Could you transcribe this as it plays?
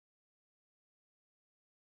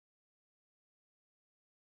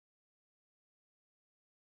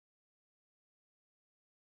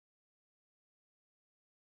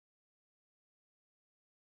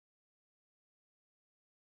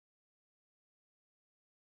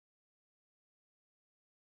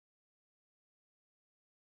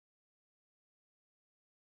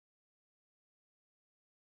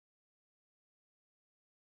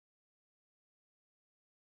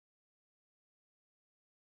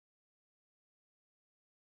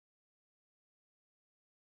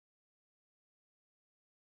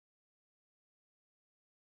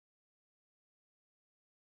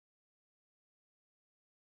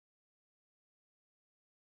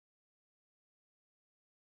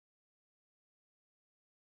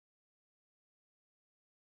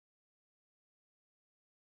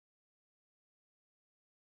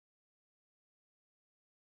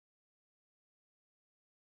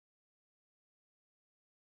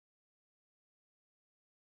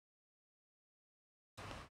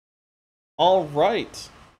All right.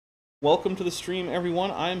 Welcome to the stream, everyone.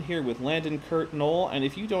 I'm here with Landon Curt Noll, and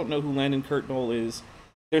if you don't know who Landon Curt Noll is,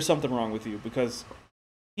 there's something wrong with you because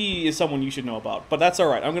he is someone you should know about. But that's all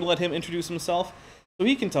right. I'm going to let him introduce himself so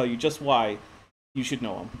he can tell you just why you should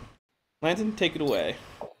know him. Landon, take it away.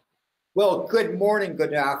 Well, good morning,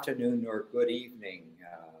 good afternoon, or good evening,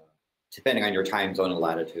 depending on your time zone and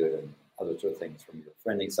latitude and other sort of things from your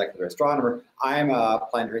friendly secular astronomer. I'm a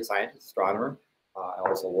planetary scientist astronomer. I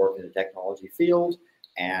also work in the technology field,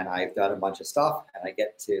 and I've done a bunch of stuff, and I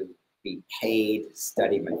get to be paid to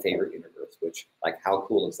study my favorite universe, which, like, how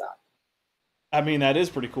cool is that? I mean, that is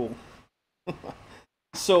pretty cool.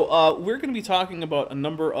 So, we're going to be talking about a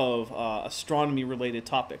number of astronomy-related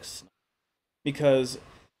topics because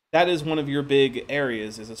that is one of your big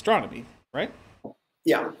areas is astronomy, right?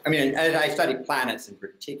 Yeah, I mean, and I study planets in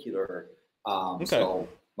particular. Okay. So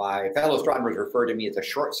my fellow astronomers refer to me as a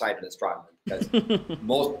short-sighted astronomer because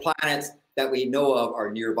most planets that we know of are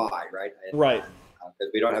nearby, right? Right.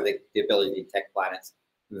 Because we don't have the ability to detect planets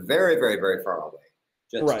very, very, very far away,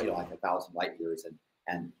 just Right. like 1,000 light years.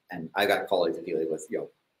 And I got colleagues that dealing with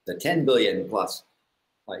the 10 billion plus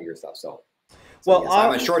light year stuff. So Well, yes,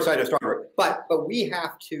 I'm a short-sighted astronomer, but we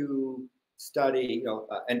have to study,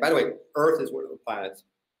 and by the way, Earth is one of the planets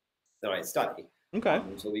that I study. okay.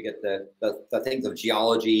 So we get the things of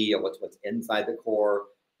geology, what's inside the core,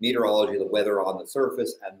 meteorology, the weather on the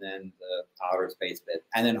surface, and then the outer space bit,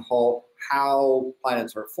 and then how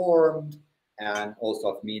planets are formed, and all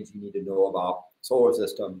stuff means you need to know about solar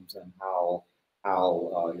systems and how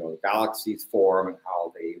galaxies form and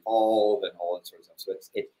how they evolve and all that sort of stuff.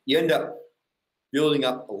 So you end up building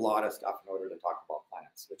up a lot of stuff in order to talk about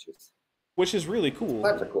planets, which is really cool.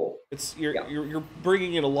 planets are cool. It's Yeah. you're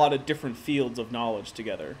bringing in a lot of different fields of knowledge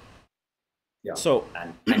together. Yeah. So,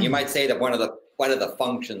 and you might say that one of the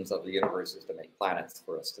functions of the universe is to make planets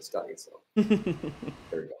for us to study. So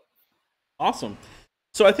there you go. awesome.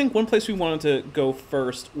 So I think one place we wanted to go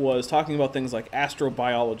first was talking about things like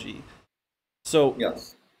astrobiology. So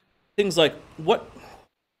Yes. things like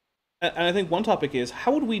and I think one topic is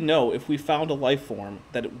how would we know if we found a life form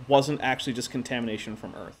that it wasn't actually just contamination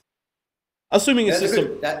from Earth? Assuming it's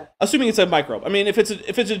assuming it's a microbe. I mean, if it's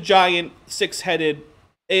a giant six-headed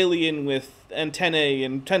alien with antennae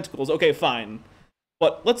and tentacles, okay, fine.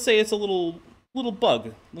 But let's say it's a little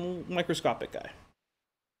bug, little microscopic guy.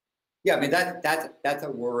 Yeah, I mean that's a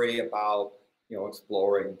worry about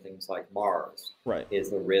exploring things like Mars. Right. Is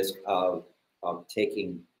the risk of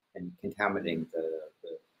taking and contaminating the.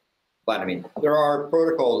 But I mean, there are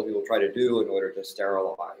protocols we will try to do in order to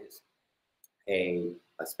sterilize a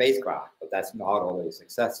spacecraft, but that's not always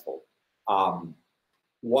successful.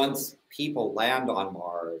 Once people land on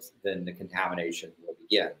Mars, then the contamination will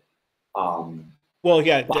begin. Well,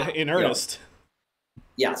 yeah, in earnest.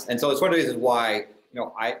 Yes, and so it's one of the reasons why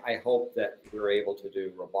I hope that we're able to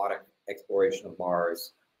do robotic exploration of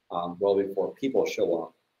Mars well before people show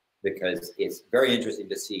up, because it's very interesting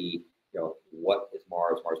to see what is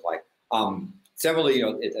Mars like. Similarly,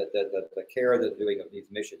 the care they're doing of these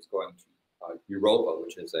missions going to Europa,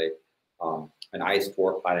 which is an ice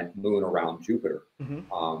dwarf planet moon around Jupiter,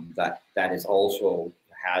 that is also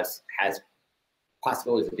has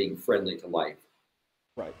possibilities of being friendly to life.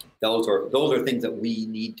 Right. Those are things that we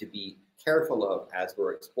need to be careful of as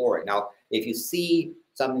we're exploring. Now, if you see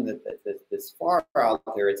something that's far out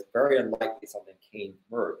there, it's very unlikely something came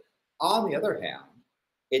from Earth. On the other hand,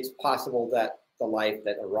 it's possible that the life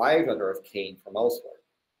that arrived on Earth came from elsewhere.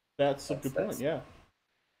 That's a good point. Yeah.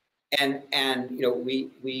 And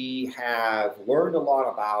we have learned a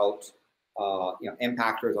lot about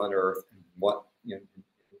impactors on Earth and what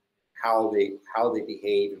how they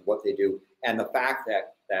behave and what they do, and the fact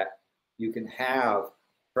that you can have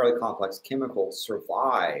fairly complex chemicals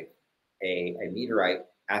survive a meteorite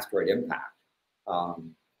asteroid impact.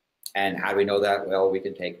 And how do we know that? Well, we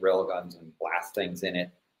can take railguns and blast things in it,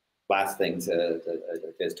 blast things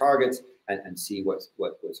as targets, and see what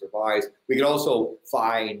survives. We could also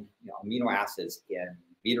find amino acids in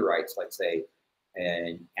meteorites, let's say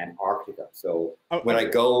in Antarctica. So when I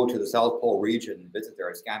go to the South Pole region and visit there,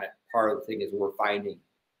 I scan it. Part of the thing is we're finding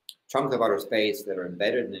chunks of outer space that are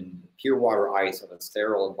embedded in pure water ice of a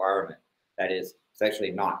sterile environment that is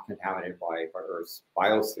essentially not contaminated by Earth's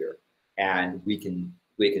biosphere, and we can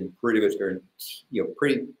pretty much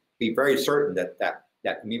be very certain that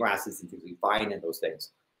amino acids and things we find in those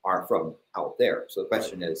things are from out there. So the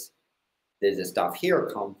question is, does this stuff here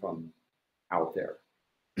come from out there?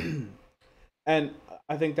 And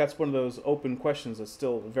I think that's one of those open questions that's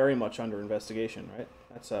still very much under investigation, right?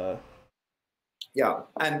 That's yeah,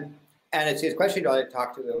 and it's a question I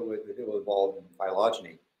talked to with people involved in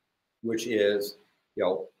phylogeny. which is,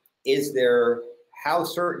 how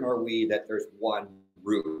certain are we that there's one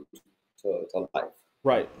root to life?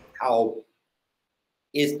 Right. How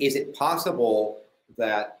is it possible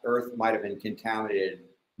that Earth might have been contaminated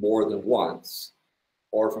more than once,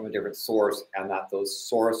 or from a different source, and that those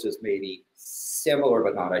sources may be similar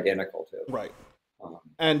but not identical to? Right.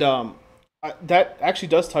 That actually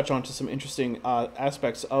does touch on to some interesting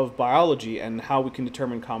aspects of biology and how we can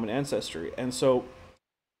determine common ancestry. And so,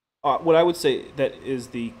 what I would say that is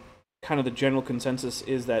the kind of the general consensus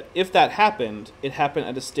is that if that happened, it happened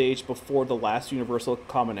at a stage before the last universal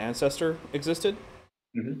common ancestor existed.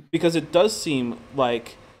 Mm-hmm. Because it does seem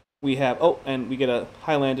like we have. Oh, and we get a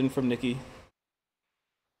hi Landon from Nikki.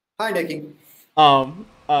 Hi, Nikki.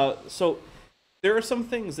 So there are some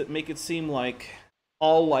things that make it seem like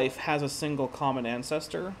all life has a single common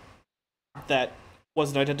ancestor that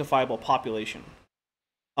was an identifiable population.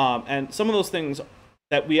 And some of those things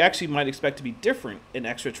that we actually might expect to be different in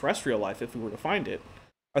extraterrestrial life, if we were to find it,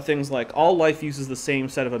 are things like all life uses the same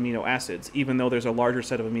set of amino acids, even though there's a larger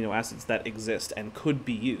set of amino acids that exist and could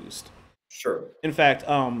be used. Sure. In fact,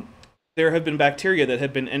 there have been bacteria that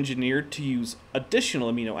have been engineered to use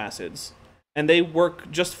additional amino acids, and they work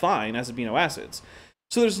just fine as amino acids.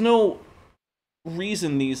 So there's no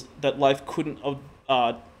reason that life couldn't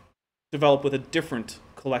develop with a different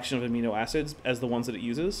collection of amino acids as the ones that it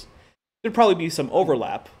uses. There'd probably be some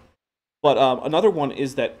overlap, but another one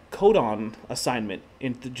is that codon assignment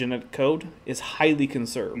in the genetic code is highly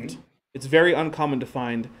conserved. Mm-hmm. It's very uncommon to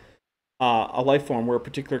find a life form where a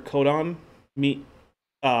particular codon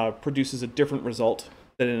produces a different result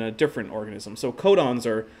than in a different organism. So codons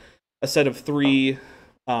are a set of 3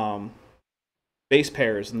 base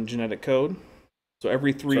pairs in the genetic code. So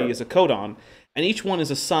every 3 Sure. is a codon, and each one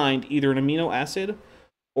is assigned either an amino acid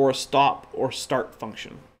or a stop or start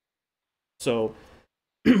function. So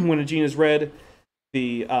when a gene is read,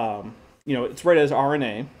 it's read as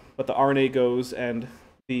RNA, but the RNA goes and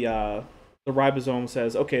the ribosome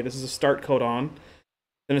says, okay, this is a start codon.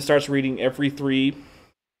 Then it starts reading every 3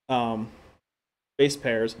 base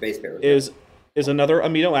pairs. Is another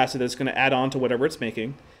amino acid that's going to add on to whatever it's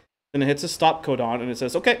making. Then it hits a stop codon and it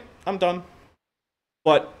says, okay, I'm done.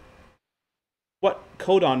 But what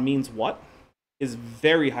codon means what is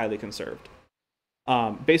very highly conserved.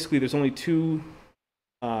 Basically, there's only 2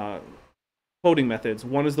 coding methods.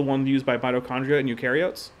 One is the one used by mitochondria in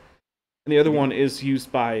eukaryotes, and the other one is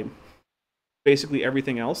used by basically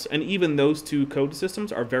everything else. And even those 2 code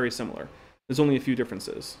systems are very similar. There's only a few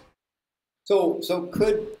differences. So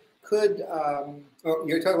could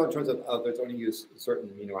you're talking about in terms of it's only use certain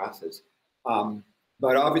amino acids,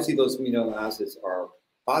 but obviously those amino acids are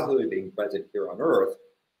possibly being present here on Earth,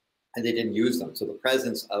 and they didn't use them. So the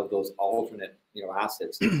presence of those alternate amino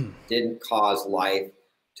acids didn't cause life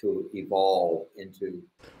to evolve into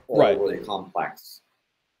overly complex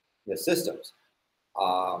systems.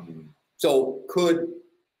 So could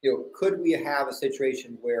we have a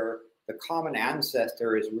situation where the common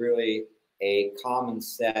ancestor is really a common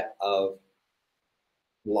set of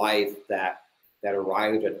life that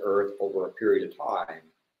arrived at Earth over a period of time,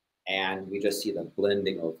 and we just see the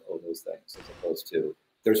blending of those things, as opposed to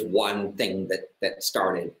there's one thing that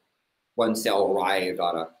started, one cell arrived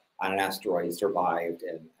on an asteroid, survived,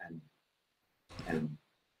 and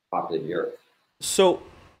populated the Earth. So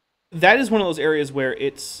that is one of those areas where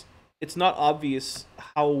it's not obvious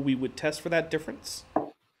how we would test for that difference.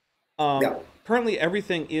 Currently,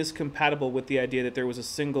 everything is compatible with the idea that there was a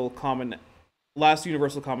single last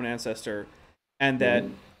universal common ancestor, and that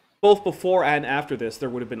both before and after this, there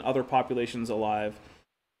would have been other populations alive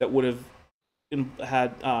that would have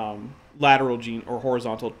had lateral gene or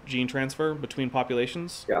horizontal gene transfer between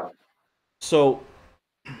populations. Yeah. So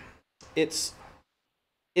it's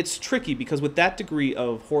tricky because with that degree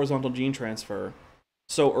of horizontal gene transfer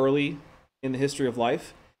so early in the history of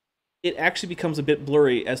life, it actually becomes a bit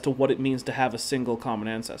blurry as to what it means to have a single common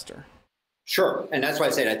ancestor. Sure, and that's why I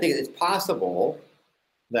said I think it's possible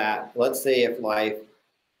that, let's say, if life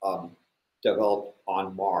developed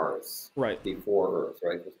on Mars before Earth,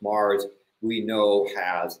 right? Because Mars, we know,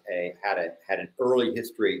 had an early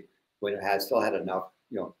history when it still had enough.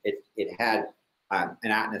 It had an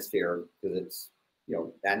atmosphere, because it's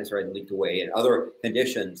the atmosphere had leaked away, and other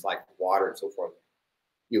conditions like water and so forth.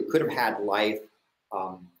 You could have had life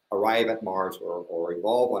arrive at Mars or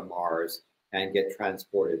evolve on Mars and get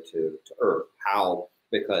transported to Earth. How?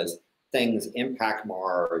 Because things impact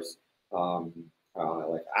Mars,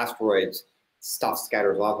 like asteroids, stuff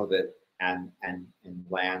scatters off of it and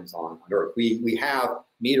lands on Earth. We have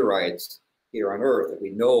meteorites here on Earth that we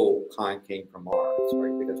know came from Mars,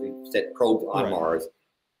 right? Because we set probes on Mars,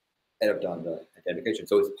 that have done the identification.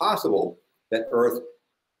 So it's possible that Earth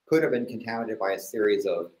could have been contaminated by a series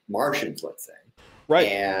of Martians, let's say. Right.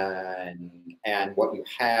 And what you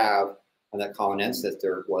have on that common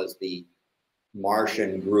ancestor was the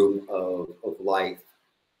Martian group of life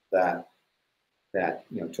that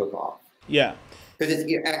took off. Yeah. Because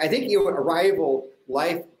I think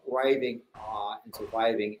life arriving and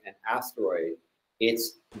surviving an asteroid,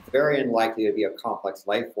 it's very unlikely to be a complex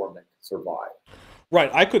life form that could survive. Right,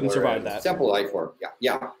 I couldn't survive that. Simple life form,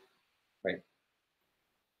 yeah, right.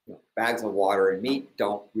 Bags of water and meat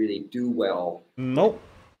don't really do well. Nope.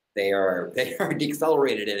 They are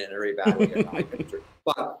deaccelerated in a very bad way.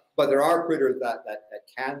 But there are critters that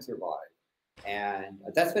can survive, and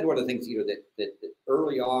that's been one of the things that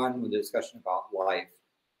early on when the discussion about life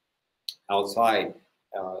outside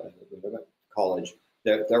college,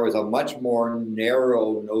 there was a much more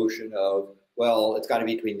narrow notion of, well, it's got to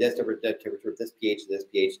be between this temperature, this pH, this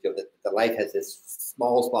pH. The life has this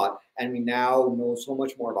small spot, and we now know so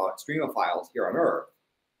much more about extremophiles here on Earth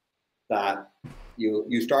that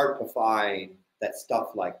you start to find that stuff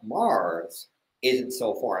like Mars isn't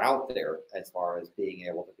so far out there as far as being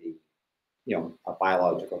able to be, a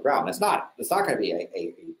biological ground. It's not going to be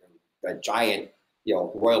a giant,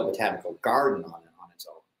 Royal Botanical Garden on its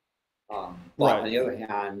own. But right. On the other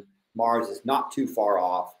hand, Mars is not too far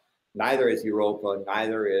off. Neither is Europa.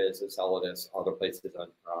 Neither is Enceladus. Other places on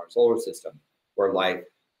our solar system where life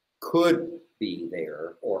could be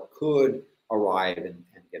there or could arrive and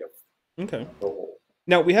get a okay.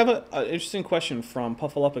 Now we have an interesting question from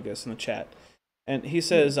Puffalopagus in the chat. And he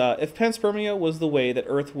says, if panspermia was the way that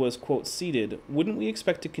Earth was, quote, seeded, wouldn't we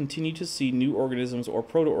expect to continue to see new organisms or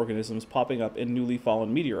proto-organisms popping up in newly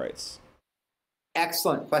fallen meteorites?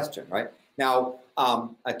 Excellent question, right? Now,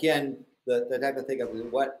 again, the type of thing of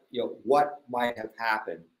what might have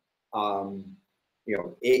happened.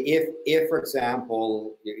 If for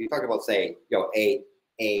example, you talk about, say,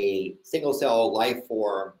 a single cell life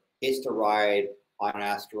form hits a ride on an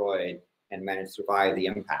asteroid and managed to survive the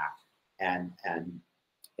impact and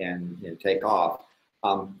take off.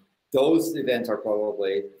 Those events are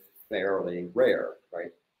probably fairly rare,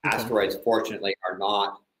 right? Okay. Asteroids, fortunately, are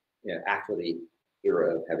not, after the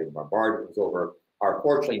era of having bombardment was over, are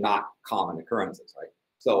fortunately not common occurrences, right?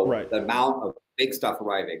 So right. The amount of big stuff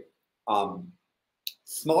arriving,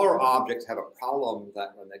 smaller objects have a problem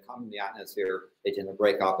that when they come in the atmosphere, they tend to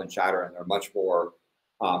break up and shatter, and they're much more,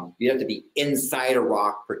 you have to be inside a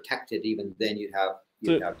rock protected. Even then you'd have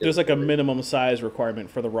there's like a minimum size requirement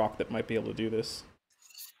for the rock that might be able to do this.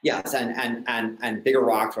 Yes, and bigger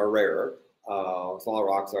rocks are rarer. Smaller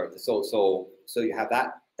rocks are so you have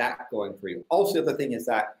that going for you. Also, the other thing is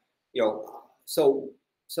that so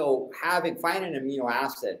finding an amino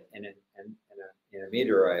acid in a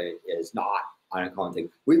meteorite is not an uncommon thing.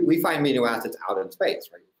 We find amino acids out in space,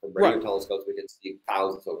 right? From radio right. telescopes, we can see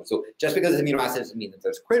thousands of them. So just because it's amino acids doesn't mean that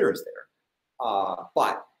there's critters there.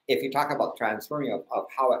 But if you talk about transferring of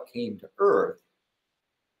how it came to Earth,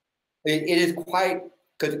 it is quite,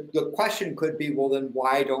 because the question could be, well, then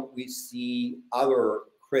why don't we see other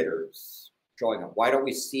critters showing up? Why don't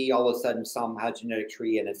we see all of a sudden some has a genetic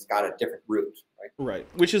tree and it's got a different root, right? Right,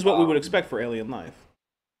 which is what we would expect for alien life.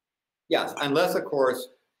 Yes, unless, of course,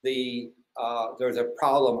 there's a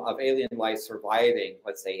problem of alien life surviving,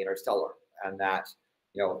 let's say, interstellar, and that,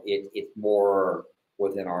 it's more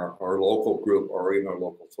within our local group or even our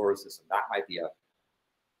local solar system. That might be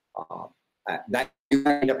that you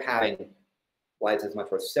end up having life that's much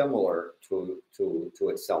more similar to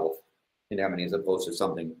itself in Gemini as opposed to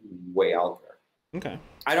something way out there. Okay.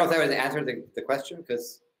 I don't know if that was answering the question,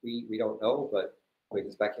 because we don't know, but we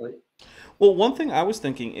can speculate. Well, one thing I was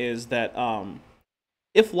thinking is that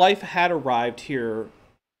if life had arrived here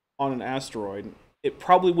on an asteroid, it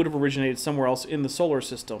probably would have originated somewhere else in the solar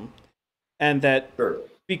system. And that sure.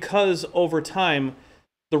 Because over time,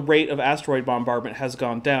 the rate of asteroid bombardment has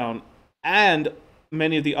gone down, and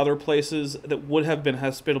many of the other places that would have been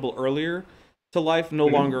hospitable earlier to life no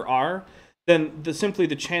longer are, then simply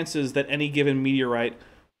the chances that any given meteorite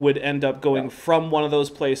would end up going from one of those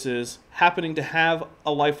places, happening to have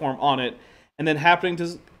a life form on it, and then happening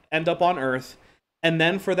to end up on Earth, and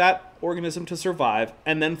then for that organism to survive,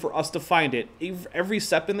 and then for us to find it, every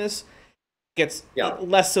step in this gets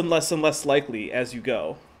less and less and less likely as you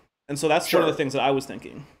go. And so that's one of the things that I was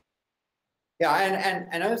thinking. Yeah, and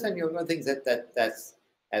I understand, one of the things that's as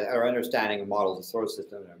our understanding of models of the solar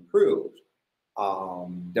system improved.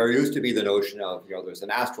 There used to be the notion of, there's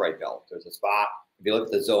an asteroid belt. There's a spot. If you look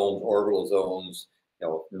at the zones, orbital zones,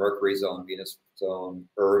 Mercury zone, Venus zone,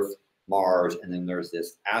 Earth, Mars, and then there's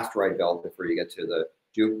this asteroid belt before you get to the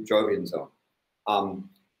Jovian zone.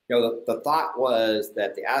 the thought was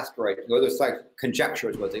that the asteroid, there's like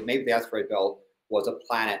conjectures was that maybe the asteroid belt was a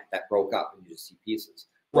planet that broke up and you just see pieces.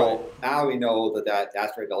 Well, now we know that the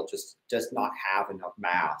asteroid belt just does not have enough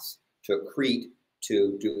mass to accrete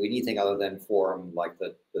to do anything other than form like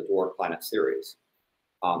the dwarf planet series.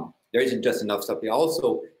 There isn't just enough stuff.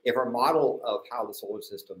 Also, if our model of how the solar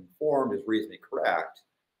system formed is reasonably correct,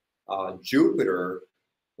 Jupiter,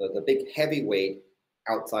 the big heavyweight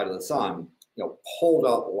outside of the sun, pulled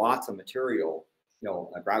up lots of material,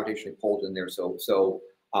 gravitationally pulled in there. So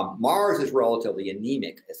Mars is relatively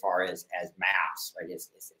anemic as far as mass, right? It's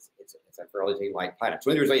a relatively light planet.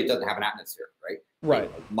 So in it doesn't have an atmosphere, right?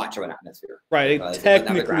 Right. Much of an atmosphere. Right.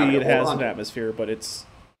 Technically, it has an atmosphere, but it's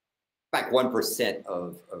like 1%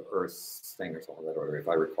 of Earth's thing or something like that order, if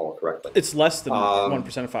I recall correctly. It's less than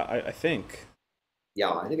 1%, I think.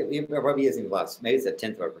 Yeah, I think it probably is even less. Maybe it's a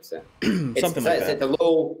 1/10 of a percent. Something like that. It's a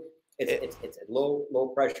low. It's a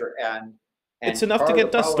low pressure, and it's enough to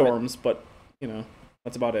get dust storms, but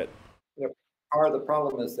that's about it. Part of the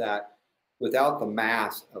problem is that without the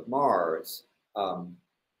mass of Mars,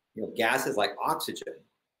 gases like oxygen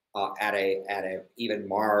at a even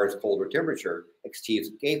Mars colder temperature achieves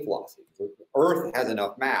escape velocity. So Earth has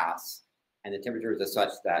enough mass, and the temperatures are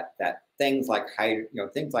such that things like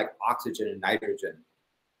things like oxygen and nitrogen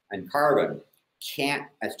and carbon can't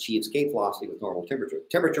achieve escape velocity with normal temperature.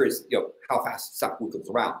 Temperature is how fast stuff moves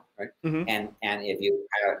around, right? Mm-hmm. And if you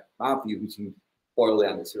have enough, you can boil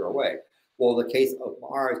down to zero away. Well, the case of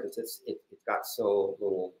Mars is it's got so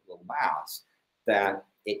little mass that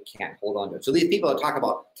it can't hold on to it. So these people that talk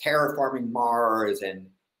about terraforming Mars and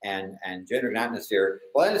generating an atmosphere,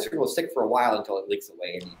 well, the atmosphere will stick for a while until it leaks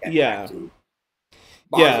away and you get back to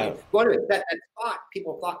Mars. Yeah. Well, that thought,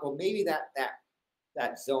 people thought, well, maybe that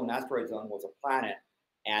asteroid zone was a planet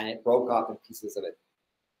and it broke up and pieces of it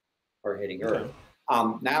are hitting Earth.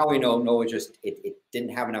 Now we know, no, it didn't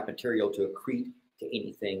have enough material to accrete to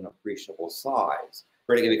anything of appreciable size,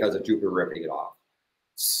 particularly because of Jupiter ripping it off.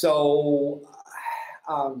 So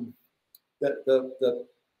in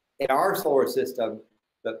our solar system,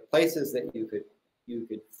 the places that you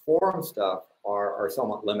could form stuff are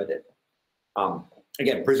somewhat limited.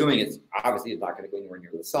 Again, presuming it's obviously not going to go anywhere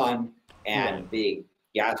near the sun, and big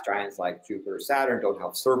gas giants like Jupiter, Saturn don't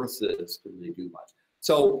have surfaces to really do much.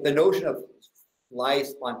 So the notion of life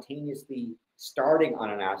spontaneously starting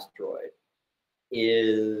on an asteroid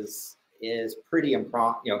is pretty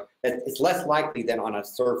improbable. It's less likely than on a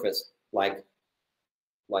surface like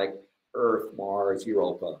Earth, Mars,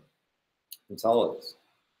 Europa, Enceladus.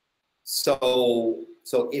 So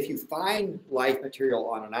if you find life material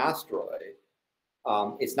on an asteroid,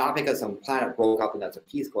 it's not because some planet broke up and that's a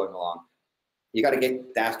piece going along. You got to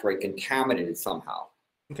get the asteroid contaminated somehow.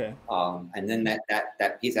 Okay. And then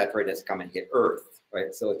that piece of asteroid has to come and hit Earth,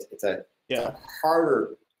 right? So it's a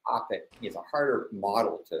harder topic. It's a harder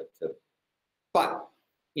model to. But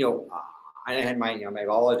I had my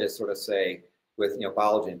biologists sort of say with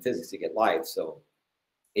biology and physics you get life, so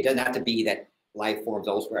it doesn't have to be that life forms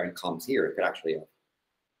elsewhere and comes here. It could actually have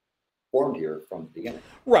formed here from the beginning.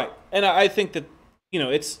 Right, and I think that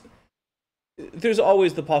there's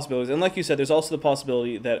always the possibilities, and like you said, there's also the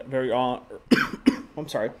possibility that very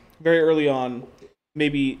early on,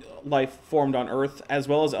 maybe life formed on Earth as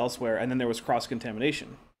well as elsewhere, and then there was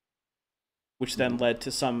cross-contamination, which then led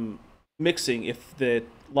to some mixing if the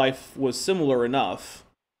life was similar enough.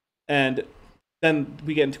 And then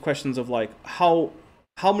we get into questions of like how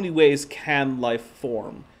many ways can life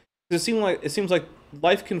form? It seems like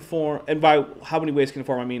life can form, and by how many ways can it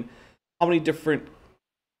form, I mean how many different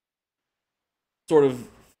sort of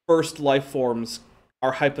first life forms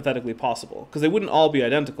are hypothetically possible, because they wouldn't all be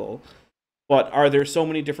identical. But are there so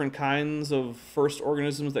many different kinds of first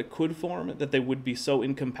organisms that could form that they would be so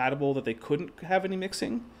incompatible that they couldn't have any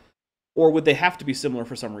mixing? Or would they have to be similar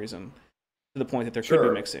for some reason to the point that there could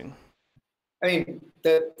be mixing? I mean,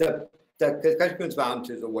 the question comes down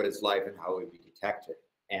to what is life and how it would be detected.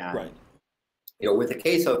 And, with the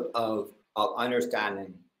case of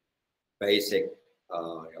understanding basic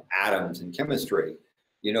atoms in chemistry,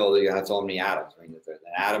 you have so many atoms. I mean, an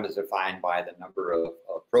atom is defined by the number of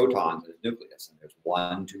protons in its nucleus, and there's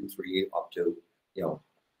 1, 2, 3, up to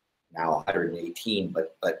now 118,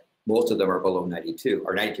 but most of them are below 92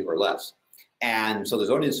 or less. And so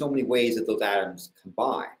there's only so many ways that those atoms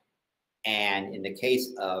combine. And in the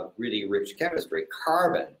case of really rich chemistry,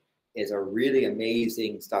 carbon is a really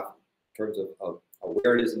amazing stuff in terms of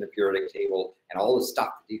where it is in the periodic table and all the stuff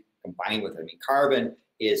that you combine with it. I mean, carbon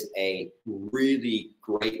is a really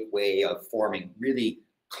great way of forming really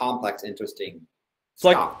complex, interesting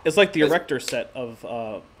stop. It's like the Erector set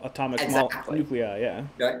of atomic nuclei, yeah.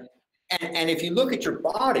 Right? And if you look at your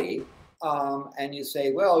body and you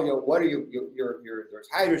say, well, what are there's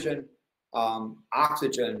hydrogen,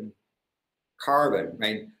 oxygen, carbon,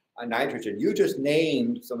 right? Nitrogen. You just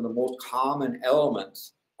named some of the most common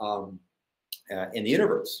elements in the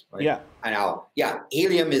universe, right? Yeah. And now,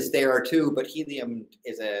 helium is there too, but helium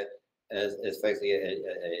is basically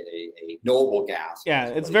a noble gas. Yeah,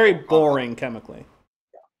 it's very boring chemically.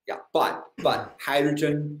 Yeah, but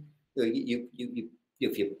hydrogen,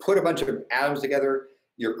 if you put a bunch of atoms together,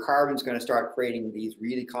 your carbon's going to start creating these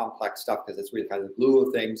really complex stuff because it's really kind of the glue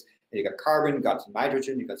of things. And you got carbon, you got some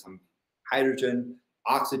nitrogen, you got some hydrogen,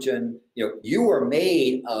 oxygen. You are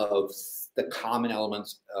made of the common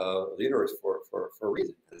elements of the universe for a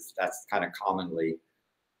reason, because that's kind of commonly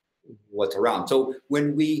what's around. So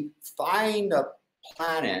when we find a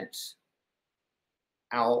planet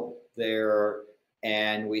out there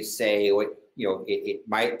and we say, it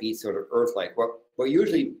might be sort of Earth-like, what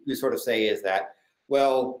usually we sort of say is that,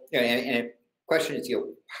 well, and the question is,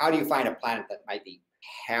 how do you find a planet that might be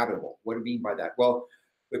habitable? What do you mean by that? Well,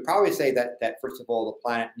 we'd probably say that first of all, the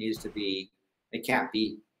planet needs to be, it can't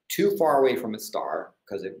be too far away from a star,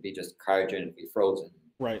 because it would be just cryogen, it'd be frozen.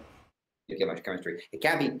 Right. You get much chemistry. It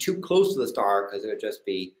can't be too close to the star, because it would just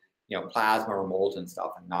be, plasma or molten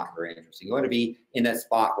stuff and not very interesting. You want to be in that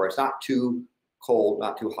spot where it's not too cold,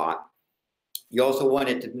 not too hot. You also want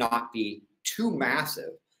it to not be too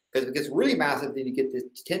massive, because if it gets really massive, then you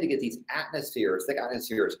tend to get these atmospheres, thick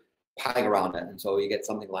atmospheres piling around it. And so you get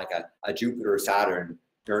something like a Jupiter, Saturn,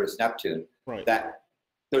 Uranus, Neptune. Right. That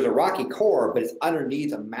there's a rocky core, but it's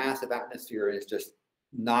underneath a massive atmosphere, and it's just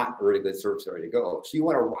not a really good surface area to go. So you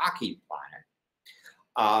want a rocky planet.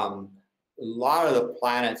 A lot of the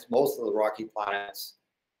planets, most of the rocky planets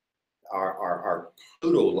are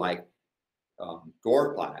Pluto-like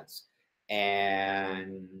dwarf planets.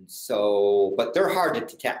 And so, but they're hard to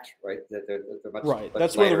detect, right? They're much, right.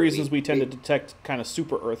 That's one of the reasons we tend to detect kind of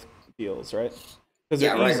super Earth deals, right?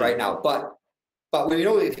 Yeah, right now. But when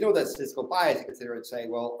if you know that statistical bias, you consider and say,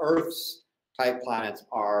 well, Earth's type planets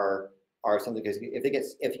are something, because if it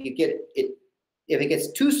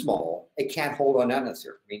gets too small, it can't hold on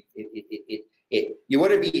atmosphere. I mean, you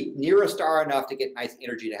want to be near a star enough to get nice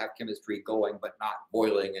energy to have chemistry going, but not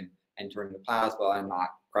boiling and turning to plasma and not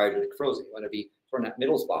cryogenically frozen. You want to be sort of that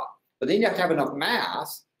middle spot. But then you have to have enough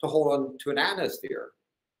mass to hold on to an atmosphere.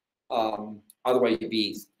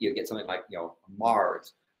 Otherwise, you get something like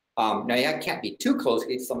Mars. Now you can't be too close. You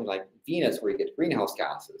get something like Venus, where you get greenhouse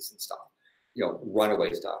gases and stuff,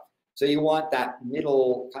 runaway stuff. So you want that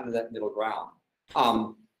middle, kind of that middle ground.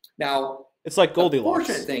 Now it's like Goldilocks.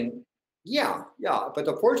 The fortunate thing, yeah. But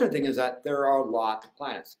the fortunate thing is that there are a lot of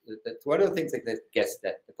planets. That's one of the things that the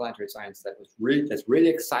planetary science that's really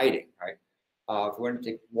exciting, right? If we want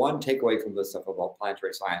to take one takeaway from this stuff about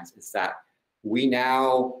planetary science, is that we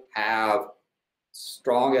now have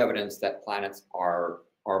strong evidence that planets are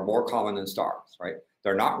more common than stars, right?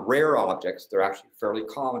 They're not rare objects. They're actually fairly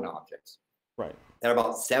common objects. Right. That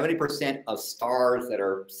about 70% of stars that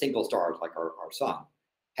are single stars, like our sun,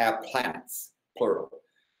 have planets, plural.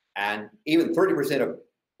 And even 30% of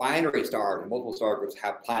binary stars and multiple star groups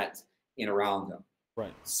have planets in around them.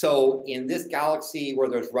 Right. So in this galaxy, where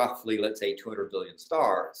there's roughly, let's say, 200 billion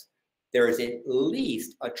stars, there is at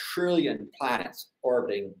least 1 trillion planets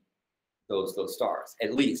orbiting those stars,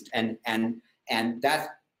 at least. And that's,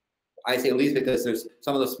 I say at least, because there's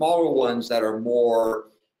some of the smaller ones that are more,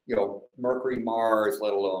 Mercury, Mars,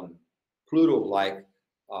 let alone Pluto-like,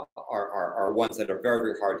 are ones that are very,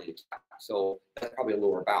 very hard to detect. So that's probably a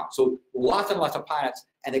lower bound. So lots and lots of planets,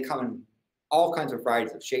 and they come in all kinds of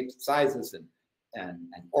varieties of shapes, sizes, and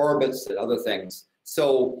orbits and other things.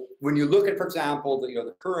 So when you look at, for example,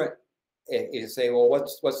 the current, you say, well,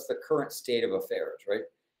 what's the current state of affairs, right?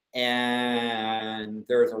 And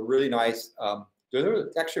there's a really nice,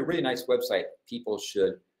 there's actually a really nice website people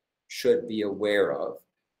should be aware of.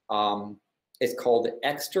 It's called the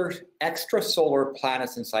Extrasolar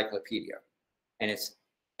Planets Encyclopedia, and it's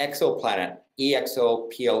exoplanet,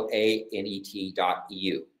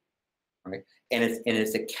 exoplanet.eu, right? And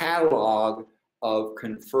it's a catalog of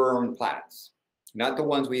confirmed planets, not the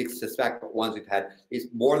ones we suspect, but ones we've had. It's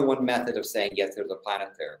more than one method of saying, yes, there's a planet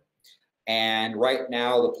there. And right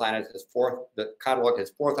now, the catalog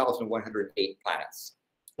has 4,108 planets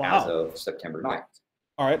as of September 9th.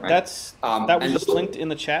 All right, that was just linked in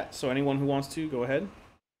the chat, so anyone who wants to, go ahead.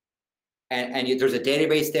 And there's a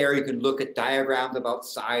database there. You can look at diagrams about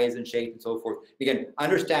size and shape and so forth. You can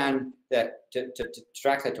understand that to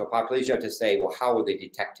track that to a population, you have to say, well, how will they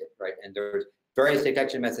detect it, right? And there's various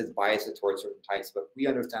detection methods bias it towards certain types, but we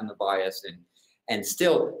understand the bias, and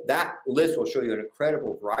still that list will show you an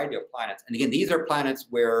incredible variety of planets. And again, these are planets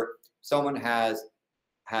where someone has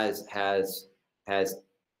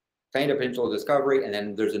claimed a potential discovery, and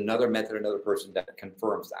then there's another method, another person that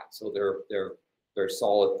confirms that. So they're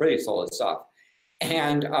solid, pretty solid stuff.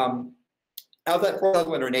 And out of that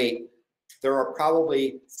 4,108, there are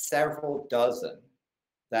probably several dozen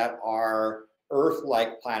that are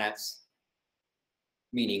Earth-like planets,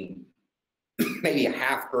 meaning maybe a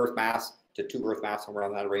half Earth mass to 2 Earth mass, somewhere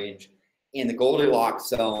around that range, in the Goldilocks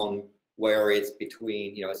zone, where it's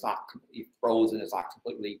between, it's not completely frozen, it's not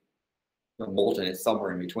completely molten, it's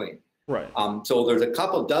somewhere in between. Right. So there's a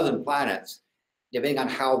couple dozen planets, depending on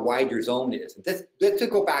how wide your zone is. And let's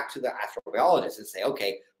go back to the astrobiologists and say,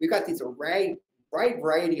 okay, we've got these wide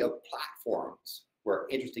variety of platforms where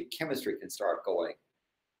interesting chemistry can start going.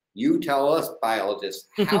 You tell us, biologists,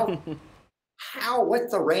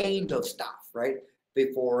 what's the range of stuff, right?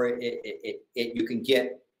 Before you can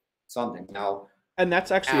get something. Now, and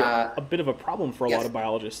that's actually a bit of a problem for a lot of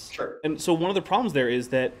biologists. Sure. And so one of the problems there is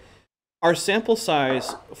that our sample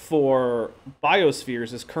size for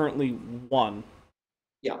biospheres is currently 1.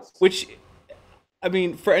 Yes. Which, I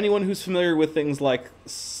mean, for anyone who's familiar with things like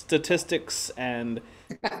statistics and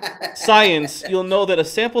science, you'll know that a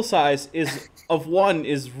sample size of 1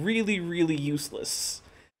 is really, really useless.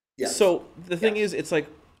 Yes. So the thing is, it's like,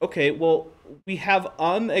 okay, well, we have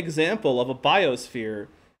an example of a biosphere,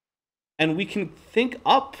 and we can think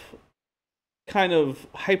up kind of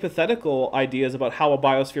hypothetical ideas about how a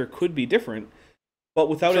biosphere could be different, but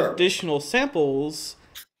without additional samples,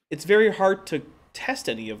 it's very hard to test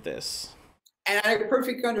any of this. And I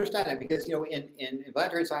perfectly understand that, because in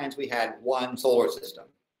planetary science we had one solar system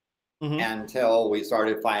until we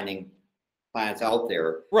started finding planets out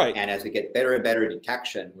there. Right. And as we get better and better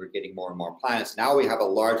detection, we're getting more and more planets. Now we have a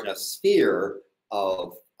large enough sphere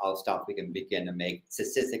of stuff we can begin to make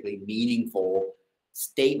statistically meaningful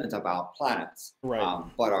statements about planets. Right.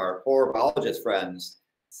 But our poor biologist friends,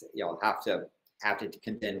 have to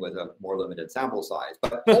contend with a more limited sample size.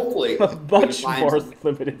 But hopefully, a much more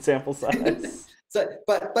limited sample size.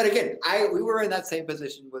 But again, we were in that same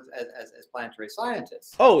position as planetary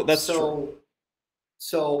scientists. Oh, that's true.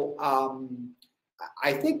 So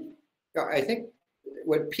I think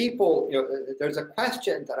when people, there's a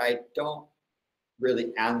question that I don't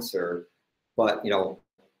really answer, but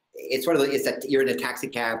it's one of it's that you're in a taxi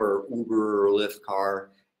cab or Uber or Lyft car,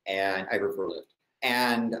 and I prefer Lyft,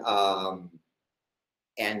 and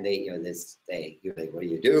they you're like, what do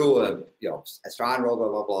you do? Astronomer, blah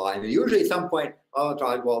blah blah, and usually at some point,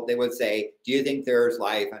 they would say, do you think there's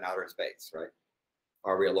life in outer space, right?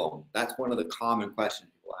 Are we alone? That's one of the common questions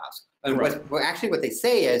people ask. And actually what they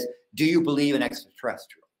say is, do you believe in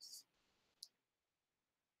extraterrestrials?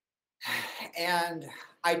 And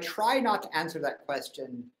I try not to answer that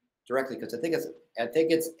question directly, because I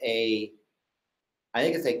think it's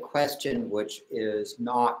a question which is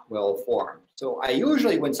not well formed. So I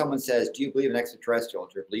usually, when someone says, do you believe in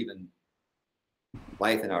extraterrestrials, do you believe in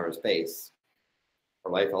life in outer space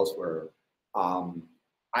or life elsewhere?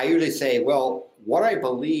 I usually say, well, what I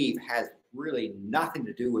believe has really nothing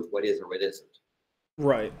to do with what is or what isn't.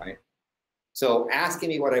 Right. Right. So asking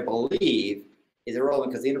me what I believe is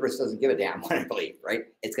irrelevant, because the universe doesn't give a damn what I believe, right?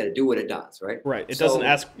 It's going to do what it does, right? Right. It doesn't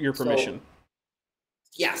ask your permission.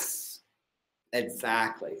 Yes,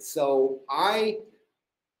 exactly. So I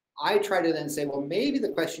try to then say, well, maybe the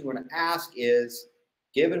question you want to ask is,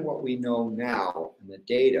 given what we know now and the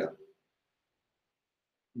data,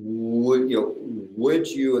 would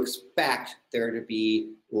you expect there to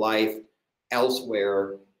be life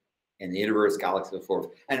elsewhere in the universe, galaxy, and so forth?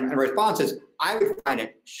 And the response is, I would find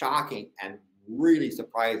it shocking and really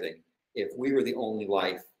surprising if we were the only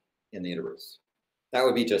life in the universe. That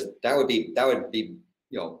would be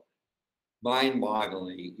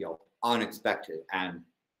mind-bogglingly unexpected. And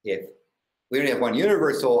if we only have one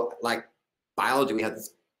universe, so like biology, we have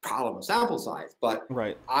this problem of sample size, but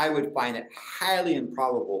right. I would find it highly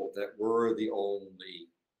improbable that we're the only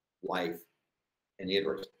life in the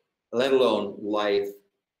universe, let alone life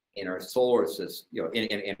in our solar system,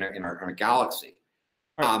 in our galaxy.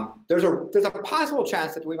 Right. There's a possible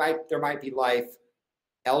chance that there might be life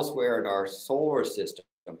elsewhere in our solar system.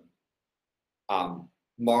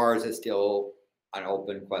 Mars is still an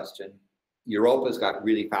open question. Europa's got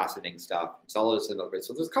really fascinating stuff. Solar system,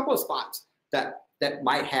 so there's a couple of spots that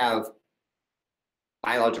might have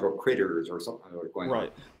biological critters or something going on.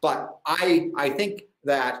 But I think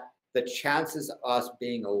that the chances of us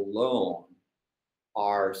being alone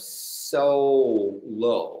are so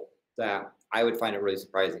low that I would find it really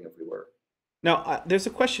surprising if we were. Now, there's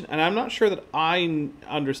a question, and I'm not sure that I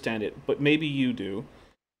understand it, but maybe you do.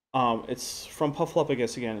 It's from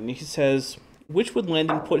Pufflepugus again, and he says, which would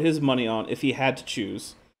Landon put his money on if he had to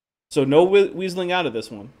choose? So no weaseling out of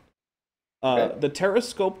this one. Okay. The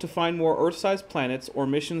Terrascope to find more Earth-sized planets, or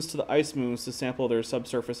missions to the ice moons to sample their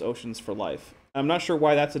subsurface oceans for life. I'm not sure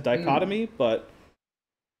why that's a dichotomy, but...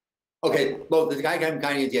 Okay, well, the guy kind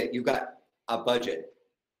of is, you've got a budget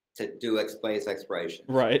to do space exploration.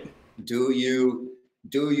 Right. Do you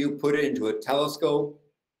put it into a telescope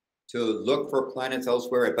to look for planets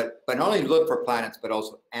elsewhere, but not only look for planets, but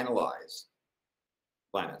also analyze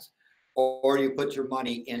planets? Or you put your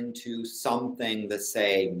money into something that,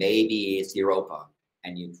 say, maybe it's Europa,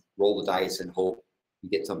 and you roll the dice and hope you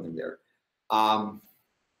get something there. I'll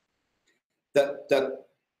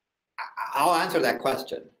answer that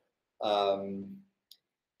question, but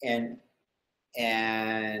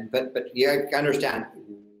you understand.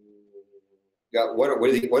 What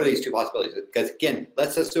are these two possibilities? Because again,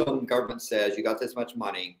 let's assume government says you got this much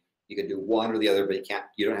money, you can do one or the other, but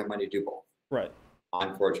you don't have money to do both. Right.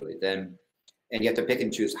 Unfortunately, and you have to pick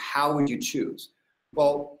and choose. How would you choose?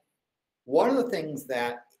 Well, one of the things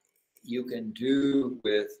that you can do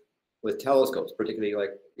with telescopes, particularly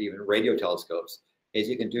like even radio telescopes, is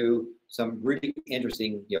you can do some really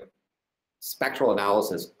interesting, spectral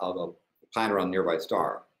analysis of a planet around a nearby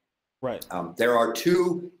star. Right. There are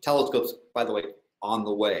two telescopes, by the way, on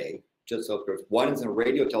the way. Just telescopes. One is a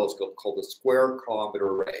radio telescope called the Square Kilometer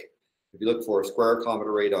Array. If you look for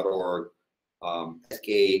squarekilometerarray.org, SK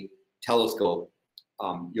telescope,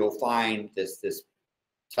 you'll find this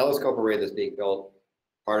telescope array that's being built,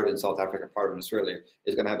 part of it in South Africa, part of it in Australia,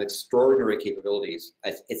 is going to have extraordinary capabilities.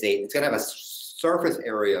 It's going to have a surface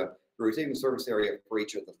area, the receiving surface area for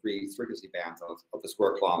each of the three frequency bands of the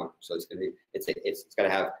square kilometer. So it's going to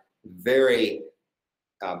have very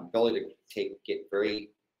ability to get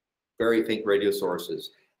very, very faint radio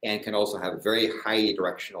sources, and can also have very high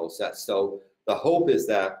directional sets. So the hope is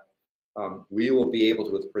that we will be able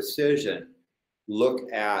to, with precision,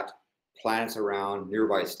 look at planets around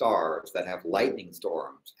nearby stars that have lightning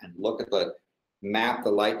storms, and map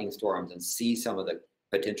the lightning storms and see some of the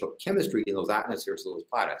potential chemistry in those atmospheres of those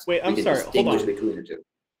planets. Wait, I'm sorry, hold on. Between the two.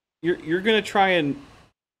 You're going to try and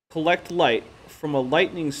collect light from a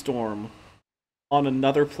lightning storm on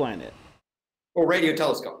another planet. Well, radio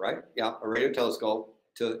telescope, right? Yeah, a radio telescope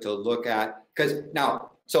to look at, because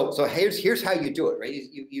now, so here's how you do it, right?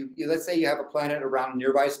 You let's say you have a planet around a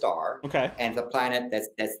nearby star. Okay. And the planet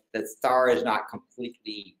that star is not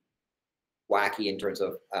completely wacky in terms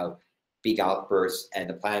of big outbursts, and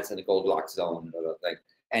the planet's in the Goldilocks zone,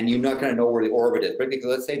 and you're not going to know where the orbit is. But because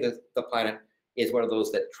let's say that the planet is one of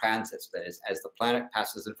those that transits, that is, as the planet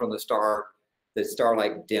passes in front of the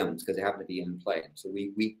starlight dims because they happen to be in plane. So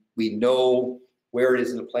we know where it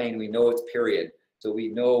is in the plane. We know its period. So we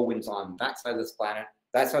know when it's on that side of this planet,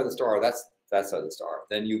 that side of the star, that side of the star.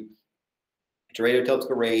 Then you radio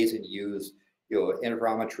telescope arrays and use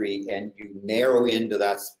interferometry, and you narrow into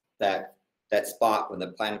that spot when the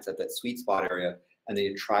planet's at that sweet spot area, and then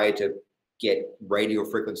you try to get radio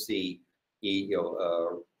frequency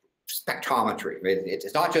spectrometry. Right?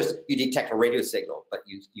 It's not just you detect a radio signal, but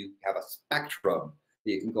you have a spectrum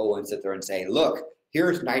that you can go and sit there and say, look,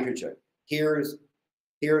 here's nitrogen, here's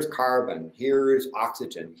carbon, here's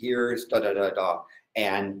oxygen, here's da da da da,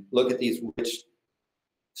 and look at these rich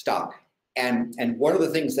stuff. And one of the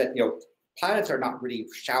things that planets are not really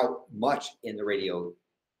shout much in the radio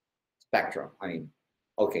spectrum. I mean,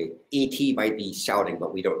 okay, ET might be shouting,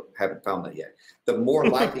 but we haven't found that yet. The more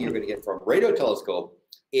likely you're going to get from a radio telescope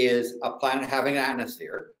is a planet having an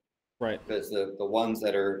atmosphere, right? Because the ones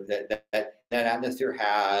that atmosphere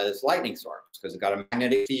has lightning storms, because it's got a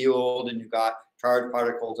magnetic field and you've got charged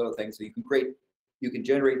particles and other things. So you can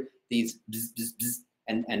generate these bzz, bzz, bzz,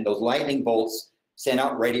 and those lightning bolts send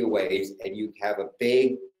out radio waves, and you have a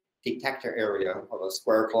big detector area of a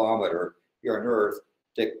square kilometer here on Earth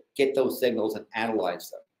to get those signals and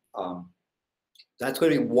analyze them. That's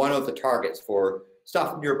going to be one of the targets for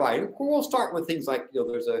stuff nearby. We'll start with things like,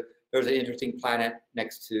 there's an interesting planet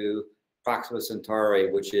next to Proxima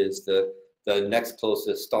Centauri, which is the next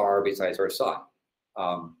closest star besides our sun,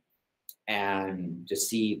 and just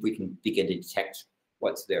see if we can begin to detect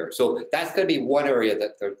what's there. So that's going to be one area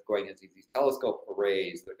that they're going into, these telescope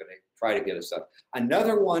arrays. They're going to try to get us stuff.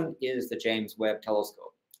 Another one is the James Webb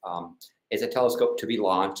Telescope. It's a telescope to be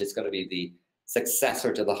launched. It's going to be the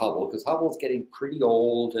successor to the Hubble, because Hubble's getting pretty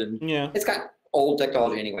old, and it's got old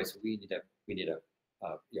technology anyway. So we need a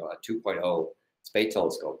 2.0 space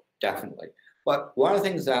telescope, definitely. But one of the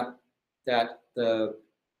things that the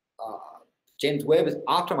James Webb is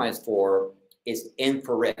optimized for is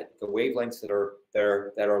infrared, the wavelengths that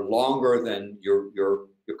are longer than your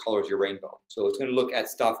colors, your rainbow. So it's going to look at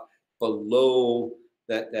stuff below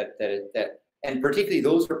that, and particularly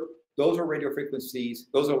those are radio frequencies,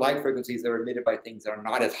 those are light frequencies that are emitted by things that are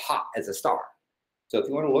not as hot as a star. So if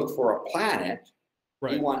you want to look for a planet,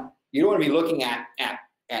 right. you don't want to be looking at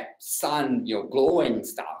sun, glowing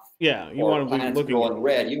stuff. Yeah, you want to be looking glowing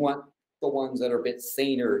red. You want the ones that are a bit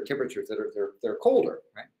saner temperatures, that are they're colder,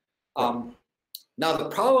 right? Right. Now the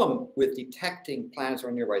problem with detecting planets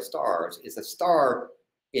or nearby stars is a star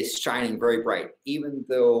is shining very bright, even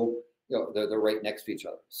though they're right next to each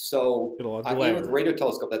other. So even with the radio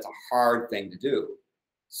telescope, that's a hard thing to do.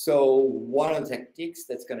 So one of the techniques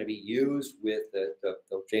that's going to be used with the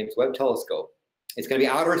James Webb Telescope, it's going to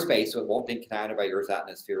be outer space, so it won't be contaminated by Earth's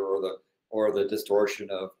atmosphere or the distortion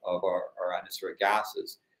of our atmospheric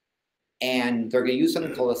gases. And they're going to use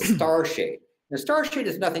something called a star shade. The star shade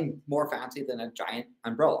is nothing more fancy than a giant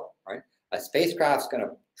umbrella, right? A spacecraft's going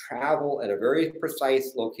to travel at a very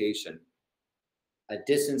precise location, a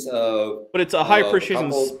distance of. But it's a high precision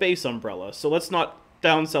space umbrella, so let's not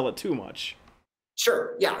downsell it too much.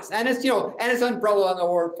 Sure. Yes, and it's it's umbrella on the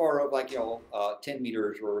order of 10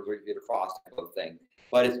 meters or get across type of thing.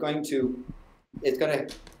 But it's going to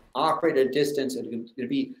operate at a distance. It's going to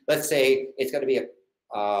be, let's say, it's going to be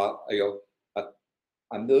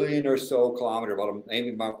a million or so kilometers,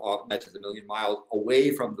 maybe much as a million miles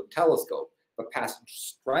away from the telescope, but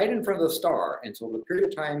passes right in front of the star. And so the period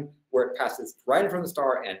of time where it passes right in front of the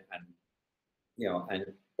star and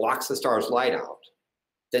blocks the star's light out,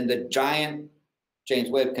 then the giant James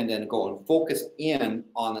Webb can then go and focus in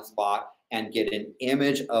on the spot and get an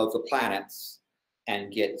image of the planets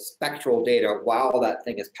and get spectral data while that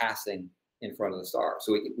thing is passing in front of the star.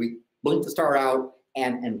 So we blink the star out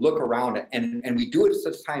and look around it, and we do it at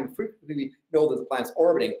such time frequently we know that the planet's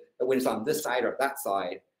orbiting, that when it's on this side or that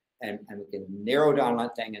side, and we can narrow down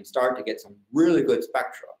that thing and start to get some really good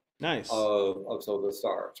spectra. Nice. Of some of the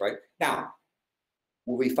stars, right? Now,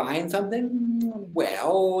 will we find something?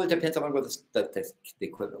 Well, it depends on whether the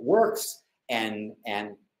equipment works, and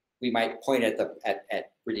we might point at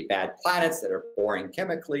really bad planets that are boring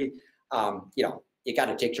chemically. You got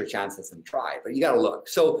to take your chances and try, but you got to look.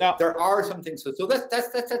 So now, there are some things. So that's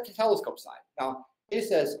the telescope side. Now it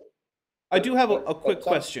says. I do have a quick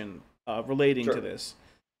question relating to this,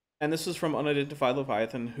 and this is from Unidentified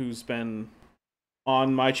Leviathan, who's been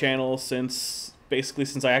on my channel since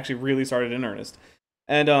I actually really started in earnest.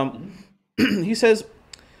 And he says,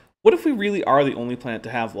 "What if we really are the only planet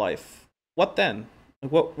to have life? What then?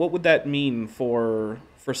 What would that mean for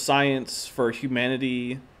science, for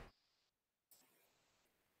humanity?"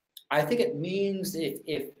 I think it means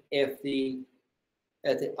if at the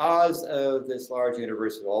odds of this large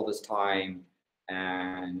universe with all this time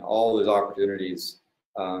and all those opportunities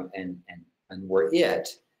and we're it,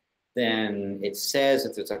 then it says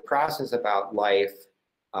if there's a process about life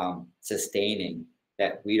sustaining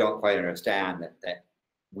that we don't quite understand, that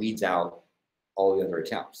weeds out all the other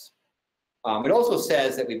attempts. It also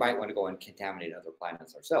says that we might want to go and contaminate other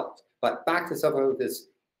planets ourselves. But back to some of this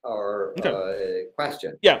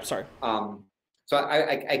question. Yeah, sorry. So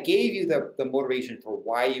I gave you the motivation for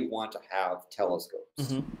why you want to have telescopes.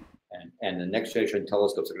 Mm-hmm. And the next generation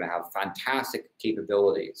telescopes are going to have fantastic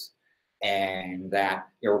capabilities. And that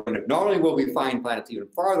we're going to, not only will we find planets even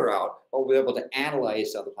farther out, but we'll be able to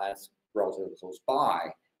analyze other planets relatively close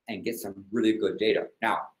by and get some really good data.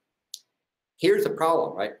 Now, here's the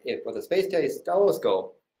problem, right? If with a space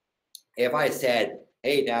telescope, if I said,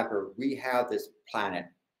 hey, Dapper, we have this planet,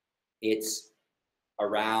 it's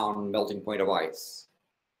around melting point of ice,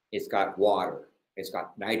 it's got water, it's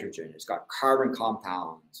got nitrogen, it's got carbon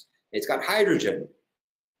compounds, it's got hydrogen.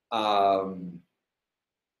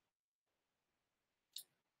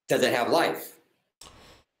 Does it have life?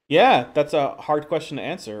 Yeah, that's a hard question to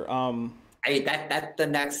answer. That's the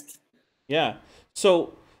next. Yeah.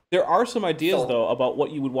 So there are some ideas though about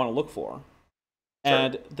what you would want to look for. Sure.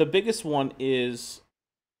 And the biggest one is,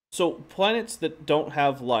 so planets that don't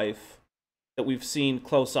have life that we've seen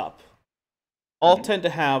close up all tend to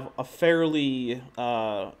have a fairly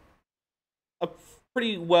a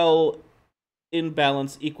pretty well in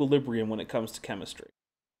balance equilibrium when it comes to chemistry.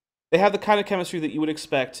 They have the kind of chemistry that you would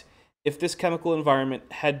expect if this chemical environment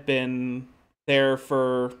had been there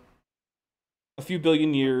for a few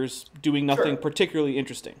billion years doing nothing particularly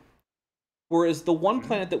interesting. Whereas the one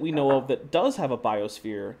planet that we know of that does have a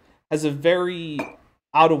biosphere has a very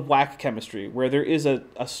out of whack chemistry where there is a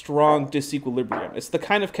strong disequilibrium. It's the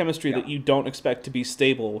kind of chemistry that you don't expect to be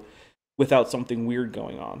stable without something weird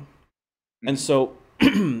going on. And so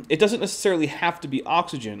it doesn't necessarily have to be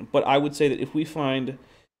oxygen, but I would say that if we find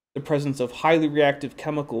the presence of highly reactive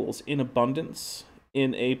chemicals in abundance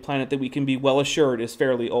in a planet that we can be well assured is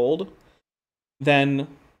fairly old, then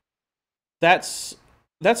that's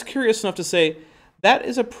curious enough to say that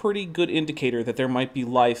is a pretty good indicator that there might be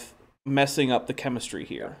life messing up the chemistry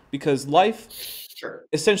here, because life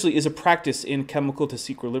essentially is a practice in chemical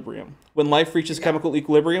disequilibrium. When life reaches chemical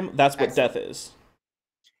equilibrium, that's what death is.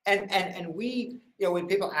 And we, when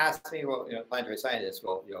people ask me, well, planetary scientists,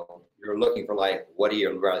 well, you're looking for life. What are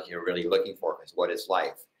you really looking for? Is what is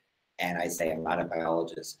life? And I say I'm not a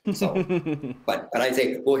biologist, so but I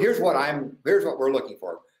say, well, here's what we're looking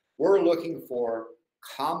for. We're looking for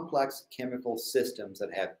complex chemical systems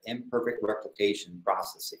that have imperfect replication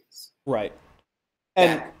processes. Right.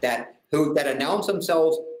 And that announce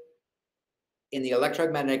themselves in the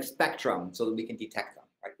electromagnetic spectrum so that we can detect them.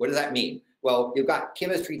 Right? What does that mean? Well, you've got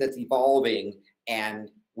chemistry that's evolving, and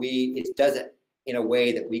it does it in a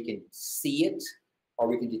way that we can see it, or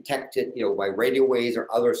we can detect it, by radio waves or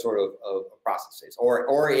other sort of processes,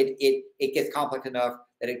 or it gets complex enough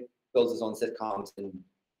that it builds its own sitcoms and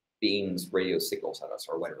beams radio signals at us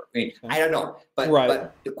or whatever. I mean, I don't know,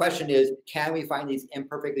 but the question is, can we find these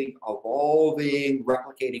imperfectly evolving,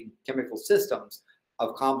 replicating chemical systems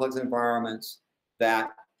of complex environments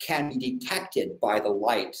that can be detected by the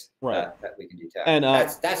light that we can detect? And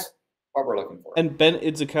that's what we're looking for. And Ben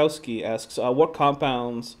Idzikowski asks, what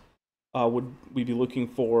compounds would we be looking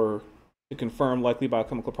for to confirm likely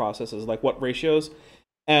biochemical processes? Like what ratios?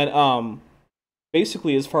 And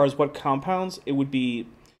basically, as far as what compounds, it would be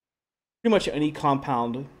pretty much any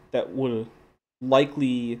compound that would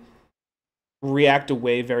likely react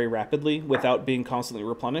away very rapidly without being constantly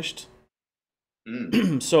replenished.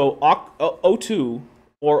 So O2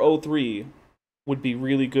 or O3 would be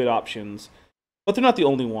really good options, but they're not the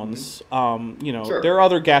only ones. There are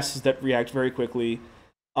other gases that react very quickly.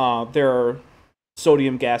 There are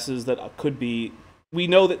sodium gases that could be. We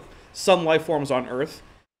know that some life forms on Earth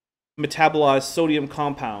metabolize sodium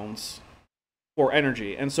compounds for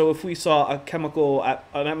energy, and so if we saw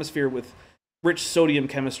an atmosphere with rich sodium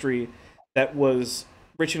chemistry that was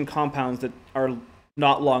rich in compounds that are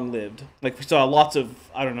not long-lived, like we saw lots of,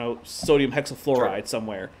 sodium hexafluoride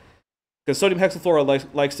somewhere, because sodium hexafluoride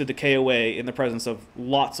likes to decay away in the presence of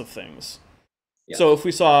lots of things. Yeah. So if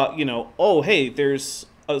we saw, hey, there's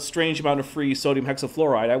a strange amount of free sodium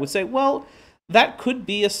hexafluoride, I would say, well, that could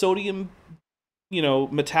be a sodium,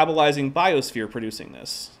 metabolizing biosphere producing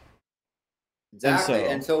this. Exactly.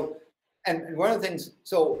 And one of the things,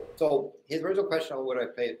 so his original question on what I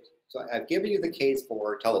paid, so I've given you the case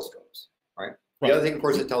for telescopes, right? The other thing, of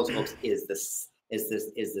course, with telescopes is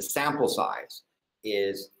the sample size.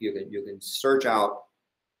 Is you can search out,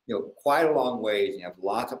 quite a long ways. You have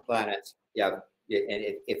lots of planets. And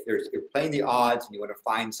if you're playing the odds and you want to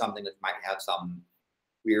find something that might have some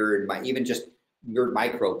weird, even just weird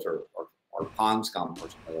microbes or pond scum or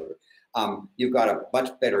something, you've got a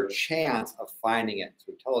much better chance of finding it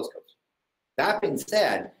through telescopes. That being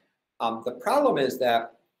said, the problem is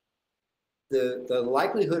that the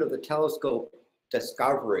likelihood of the telescope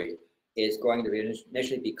discovery is going to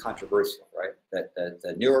initially be controversial, right? That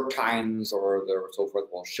the New York Times or so forth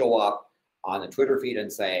will show up on the Twitter feed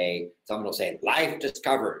and someone will say, life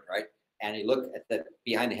discovered, right? And you look at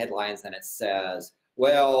behind the headlines and it says,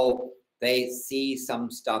 well, they see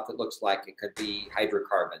some stuff that looks like it could be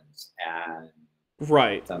hydrocarbons and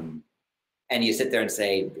and you sit there and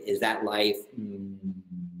say, is that life?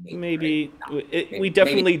 Maybe. We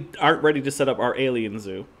definitely aren't ready to set up our alien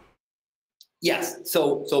zoo. Yes,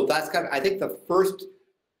 so that's I think the first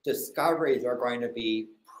discoveries are going to be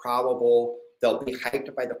probable. They'll be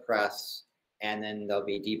hyped by the press, and then they'll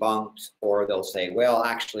be debunked, or they'll say, well,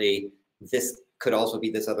 actually, this could also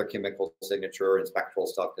be this other chemical signature and spectral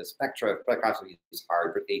stuff. Because spectroscopy is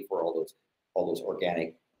hard, particularly for all those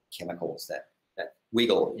organic chemicals that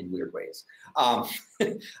wiggle in weird ways.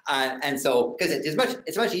 And so, because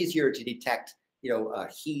it's much easier to detect,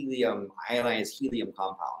 ionized helium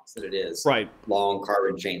compounds than it is long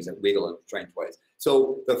carbon chains that wiggle in strange ways.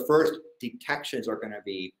 So the first detections are going to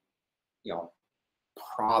be,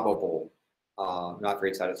 probable, not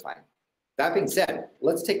very satisfying. That being said,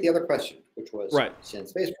 let's take the other question, which was send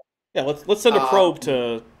spacecraft. Yeah, let's send a probe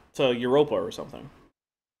to Europa or something.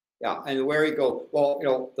 Yeah, and where we go, well,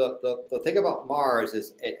 the thing about Mars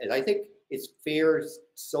is I think it's fair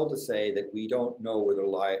still to say that we don't know whether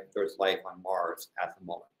there's life on Mars at the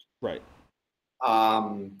moment. Right.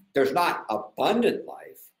 There's not abundant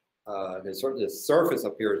life. The surface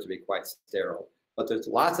appears to be quite sterile, but there's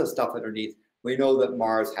lots of stuff underneath. We know that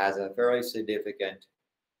Mars has a very significant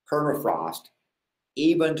permafrost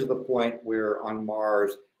even to the point where on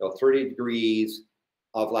Mars, 30 degrees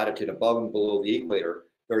of latitude above and below the equator,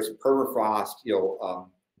 there's permafrost,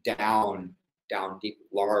 down deep,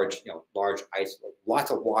 large ice,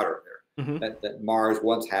 lots of water there. Mm-hmm. That Mars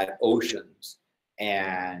once had oceans,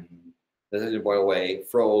 and this didn't boil away,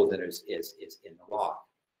 froze, and is in the rock.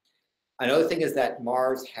 Another thing is that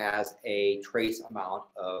Mars has a trace amount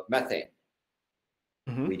of methane.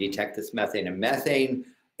 Mm-hmm. We detect this methane, and methane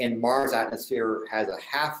in Mars' atmosphere has a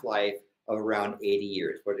half-life of around 80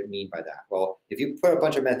 years. What do I mean by that? Well, if you put a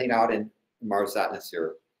bunch of methane out in Mars'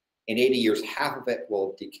 atmosphere, in 80 years, half of it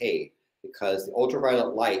will decay because the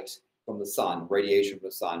ultraviolet light from the sun, radiation from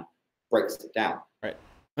the sun, breaks it down. Right.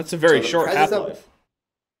 That's a very short half-life.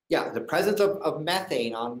 Yeah, the presence of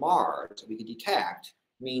methane on Mars that we can detect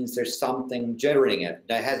means there's something generating it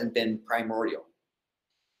that hasn't been primordial.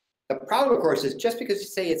 The problem, of course, is just because you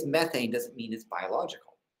say it's methane doesn't mean it's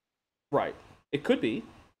biological. Right. It could be.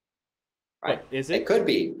 Right. But is it? It could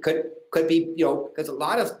be. Could be, because a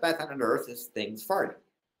lot of methane on Earth is things farting.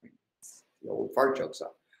 The old fart joke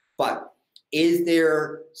stuff. But is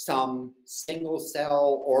there some single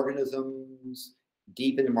cell organisms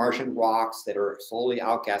deep in the Martian rocks that are slowly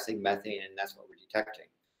outgassing methane, and that's what we're detecting?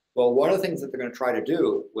 Well, one of the things that they're going to try to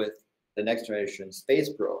do with the next generation space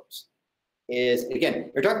probes is,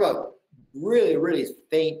 again, you're talking about really, really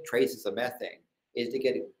faint traces of methane, is to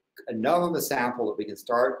get enough of a sample that we can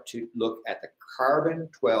start to look at the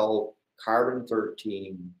carbon-12,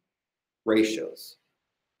 carbon-13 ratios.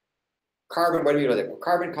 Carbon, what do you know that? Well,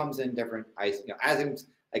 carbon comes in different atoms.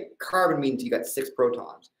 Like carbon means you got 6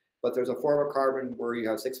 protons, but there's a form of carbon where you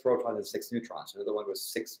have 6 protons and 6 neutrons. Another one with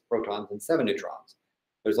 6 protons and 7 neutrons.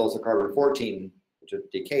 There's also carbon-14, which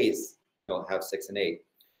decays, have 6 and 8.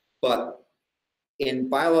 But in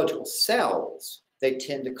biological cells, they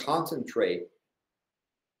tend to concentrate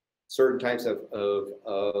certain types of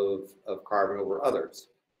carbon over others.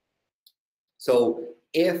 So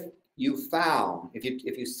if you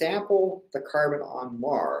sample the carbon on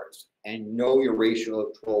Mars and know your ratio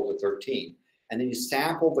of 12 to 13, and then you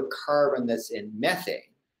sample the carbon that's in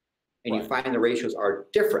methane, and you find the ratios are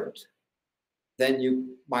different, then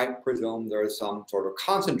you might presume there's some sort of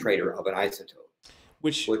concentrator of an isotope.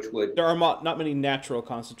 Which would, there are not many natural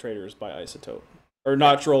concentrators by isotope, or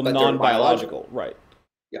natural non-biological, right?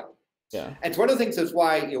 Yeah, yeah. And it's one of the things that's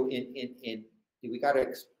why we got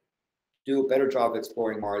to do a better job of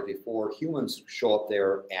exploring Mars before humans show up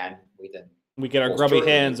there, and we get our grubby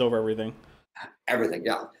hands over everything. Everything,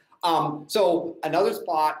 yeah. So another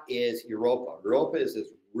spot is Europa. Europa is this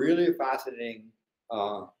really fascinating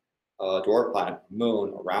dwarf planet,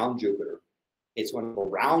 moon around Jupiter. It's one of the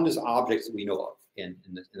roundest objects that we know of in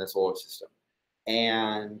the solar system.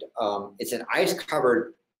 And it's an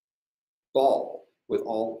ice-covered ball with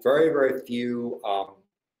very, very few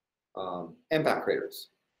impact craters.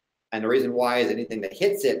 And the reason why is anything that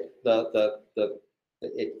hits it, the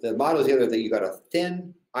model is either that you got a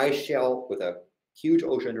thin ice shell with a huge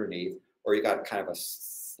ocean underneath, or you got kind of a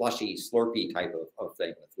slushy, slurpy type of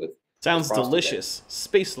thing with sounds delicious.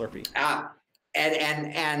 Space slurpy.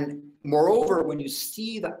 And moreover, when you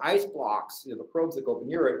see the ice blocks, the probes that go up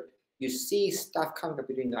near it, you see stuff coming up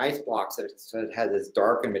between the ice blocks that it has this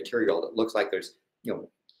darkened material that looks like there's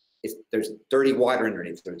there's dirty water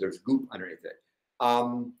underneath. There's goop underneath it.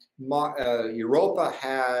 Europa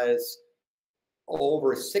has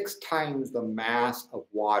over 6 times the mass of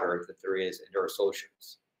water that there is in Earth's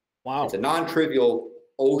oceans. Wow. It's a non-trivial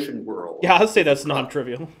ocean world. Yeah, I'd say that's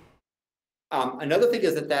non-trivial. Another thing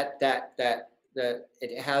is that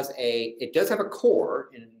it does have a core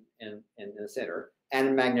in the center and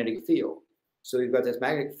a magnetic field. So you've got this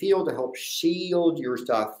magnetic field to help shield your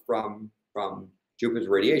stuff from Jupiter's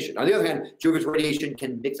radiation. On the other hand, Jupiter's radiation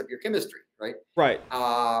can mix up your chemistry, right? Right.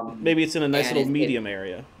 Maybe it's in a nice little medium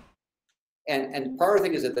area. And part of the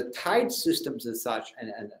thing is that the tide systems as such,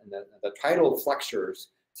 and the tidal flexures,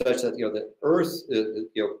 such that the Earth's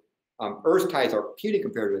Earth's tides are puny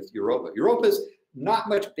compared with Europa. Europa is not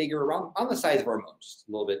much bigger, around on the size of our moon, just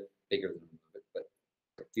a little bit bigger than but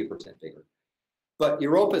a few percent bigger. But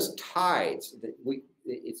Europa's tides,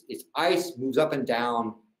 its ice moves up and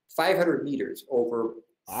down 500 meters over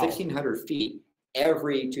 1,600 feet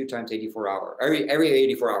every 2 times 84 hours. Every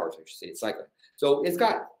 84 hours, I should say, it's cycling. So it's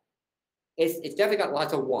definitely got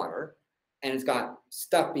lots of water, and it's got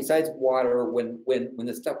stuff besides water. When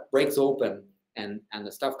the stuff breaks open and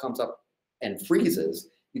the stuff comes up and freezes,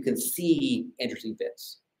 you can see interesting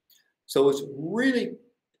bits. So it's really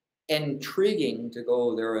intriguing to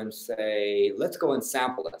go there and say, let's go and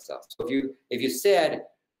sample that stuff. So if you said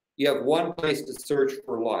you have one place to search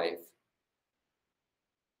for life,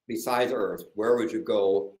 besides Earth, where would you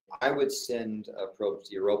go? I would send a probe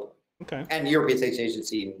to Europa. Okay. And the European Space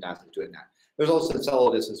Agency and NASA is doing that. There's also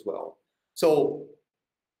Enceladus as well. So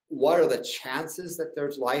what are the chances that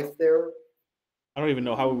there's life there? I don't even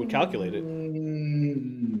know how we would calculate it.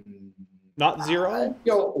 Not zero?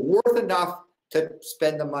 Worth enough to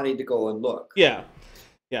spend the money to go and look. Yeah.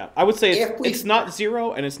 Yeah. I would say it's not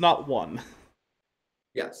zero and it's not one.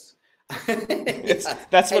 Yes.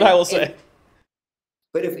 That's what I will say.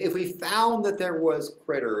 But if we found that there was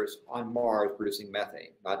critters on Mars producing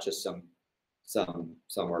methane, not just some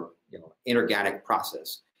inorganic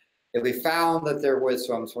process, if we found that there was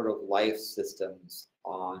some sort of life systems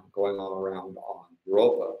going on around on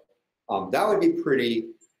Europa, that would be pretty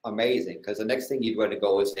amazing, because the next thing you'd want to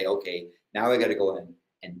go is say, okay, now we got to go in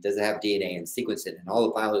and does it have DNA and sequence it, and all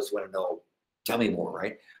the biologists want to know, tell me more,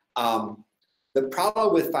 right? The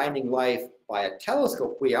problem with finding life by a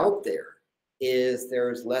telescope way out there is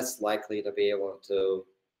there's less likely to be able to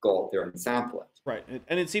go out there and sample it. Right,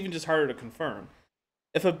 and it's even just harder to confirm.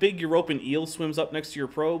 If a big European eel swims up next to your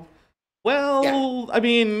probe, well, yeah. I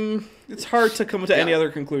mean, it's hard to come to any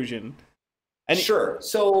other conclusion. Sure.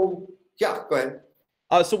 So, yeah, go ahead.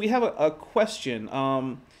 So we have a question.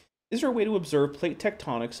 Is there a way to observe plate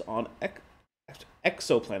tectonics on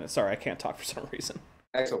exoplanets? Sorry, I can't talk for some reason.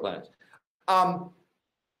 Exoplanets.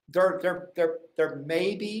 There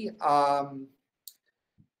may be,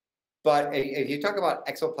 but if you talk about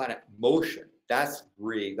exoplanet motion, that's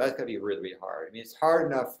going to be really, really hard. I mean, it's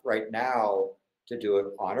hard enough right now to do it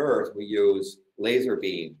on Earth. We use laser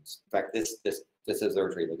beams. In fact, this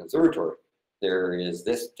observatory, the observatory, there is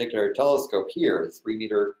this particular telescope here, this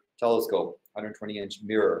 3-meter telescope, 120-inch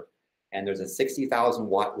mirror, and there's a 60,000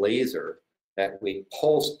 watt laser that we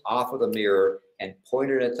pulse off of the mirror and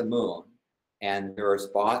point it at the moon. And there are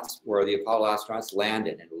spots where the Apollo astronauts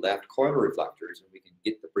landed and left corner reflectors, and we can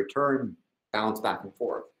get the return bounce back and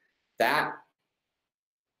forth. That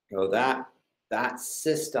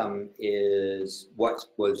system is what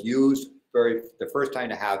was used the first time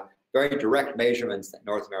to have very direct measurements that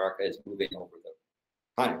North America is moving over the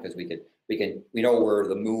continent, because we know where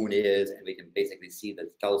the moon is, and we can basically see the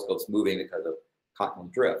telescopes moving because of continental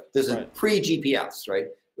drift. This is pre-GPS, right?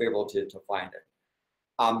 We're able to find it.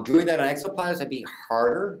 Doing that on exoplanets would be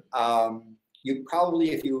harder. You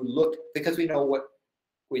probably, if you look, because we know what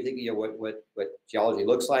we think, what geology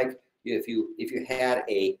looks like. If you had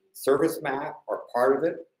a surface map or part of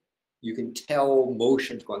it, you can tell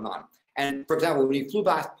motions going on. And for example, when you flew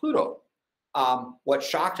past Pluto, what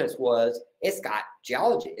shocked us was it's got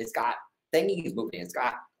geology, it's got thingies moving, it's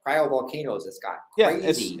got cryovolcanoes, it's got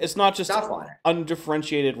crazy it's not just stuff on it.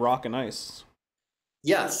 Undifferentiated rock and ice.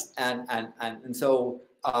 Yes, and so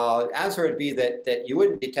answer would be that you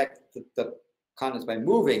wouldn't detect the continents by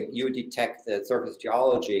moving, you would detect the surface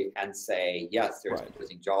geology and say, yes, there's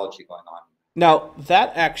interesting geology going on. Now,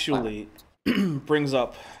 that actually brings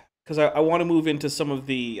up, because I want to move into some of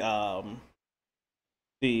the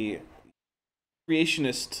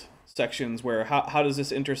creationist sections where how does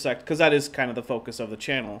this intersect, because that is kind of the focus of the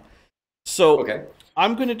channel. So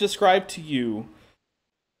I'm going to describe to you,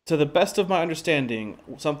 to the best of my understanding,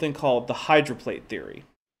 something called the hydroplate theory.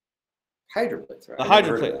 Hydroplates, right? The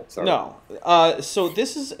hydroplate. No. So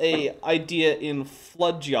this is a idea in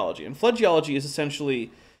flood geology, and flood geology is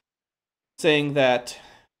essentially saying that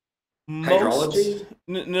hydrology.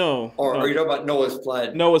 No. Are you talking about Noah's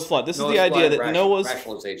flood? Noah's flood. This is the idea that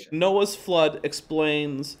Noah's flood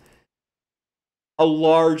explains a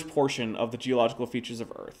large portion of the geological features of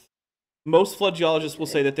Earth. Most flood geologists will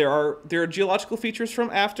say that there are geological features from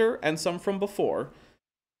after and some from before,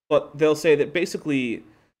 but they'll say that basically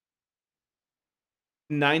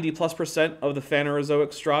 90+% of the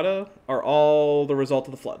Phanerozoic strata are all the result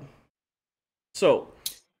of the flood. So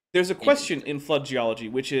there's a question in flood geology,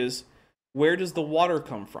 which is, where does the water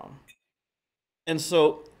come from? And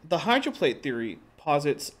so the hydroplate theory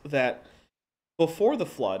posits that before the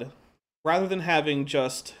flood, rather than having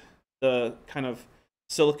just the kind of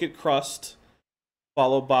silicate crust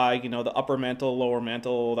followed by, the upper mantle, lower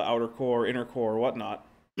mantle, the outer core, inner core, whatnot,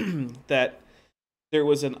 that there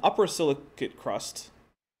was an upper silicate crust,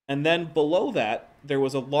 and then below that there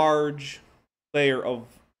was a large layer of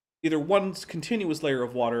either one continuous layer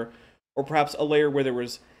of water, or perhaps a layer where there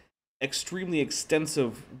was extremely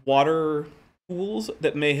extensive water pools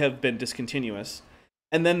that may have been discontinuous.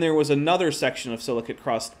 And then there was another section of silicate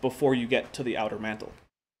crust before you get to the outer mantle.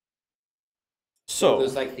 So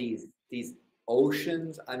there's like these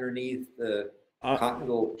oceans underneath the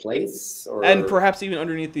continental plates, and perhaps even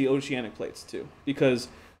underneath the oceanic plates too, because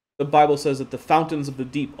the Bible says that the fountains of the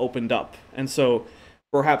deep opened up, and so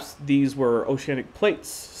perhaps these were oceanic plates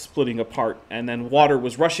splitting apart, and then water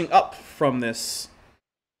was rushing up from this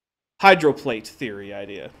hydroplate theory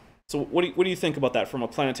idea. So what do you think about that from a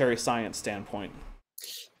planetary science standpoint?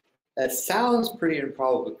 That sounds pretty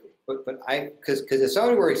improbable, but because if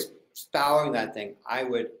somebody were spouting that thing, I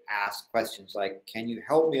would ask questions like, can you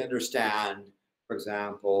help me understand, for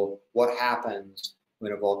example, what happens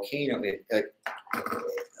when a volcano,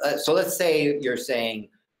 so let's say you're saying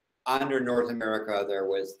under North America, there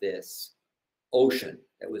was this ocean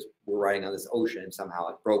we're riding on this ocean, and somehow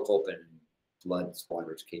it broke open and flood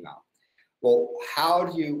waters came out. Well, how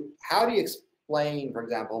do you explain, for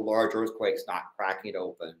example, large earthquakes not cracking it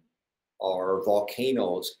open, or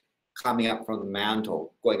volcanoes coming up from the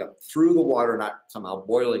mantle, going up through the water, not somehow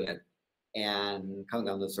boiling it, and coming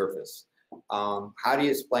down the surface? How do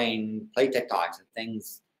you explain plate tectonics and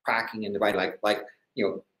things cracking and dividing, like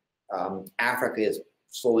Africa is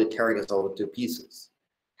slowly tearing itself into pieces?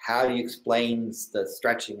 How do you explain the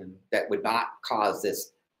stretching and that would not cause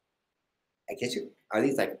this? I guess are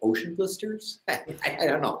these like ocean blisters? I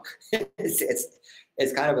don't know.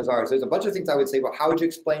 It's kind of bizarre. So there's a bunch of things I would say, but how would you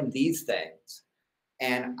explain these things?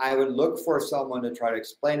 And I would look for someone to try to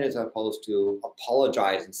explain it as opposed to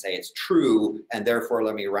apologize and say it's true and therefore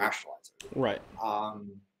let me rationalize it. Right.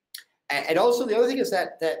 And also the other thing is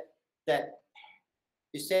that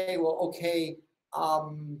you say, well, okay,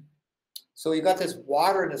 so you got this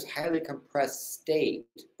water in this highly compressed state,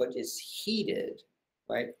 but it's heated,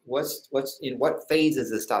 right? What's in what phase is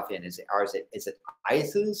this stuff in? Is it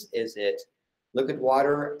ices? Is it liquid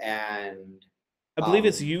water? And I believe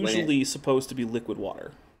it's usually supposed to be liquid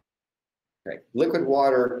water. Right, liquid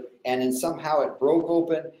water, and then somehow it broke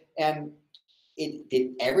open. And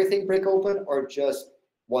did everything break open, or just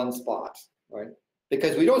one spot, right?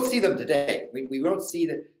 Because we don't see them today. We don't see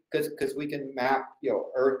that because we can map,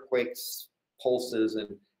 earthquakes pulses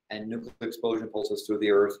and nuclear explosion pulses through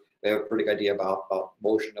the earth. We have a pretty good idea about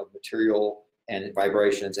motion of material and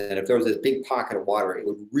vibrations. And if there was this big pocket of water, it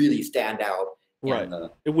would really stand out. Right.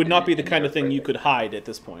 It would not be the kind of thing you could hide at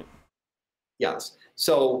this point. Yes.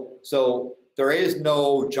 So there is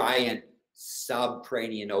no giant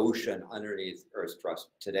subterranean ocean underneath Earth's crust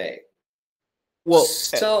today. Well,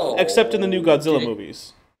 except in the new Godzilla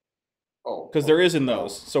movies. Oh, because there is in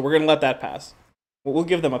those. So we're gonna let that pass. We'll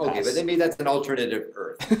give them a pass. Okay, but maybe that's an alternative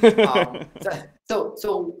Earth.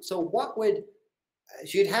 So what would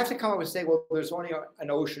you'd have to come up and say? Well, there's only an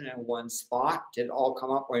ocean in one spot. Did it all come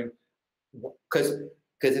up when? Because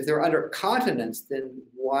if they're under continents, then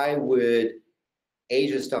why would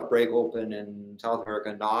Asia stuff break open and South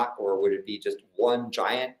America not? Or would it be just one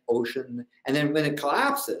giant ocean? And then when it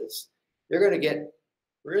collapses, you're going to get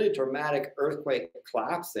really dramatic earthquake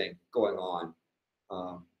collapsing going on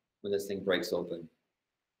when this thing breaks open.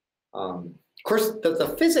 Of course,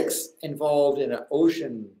 the physics involved in an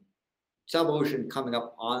ocean, sub-ocean coming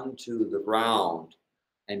up onto the ground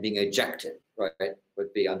and being ejected, right,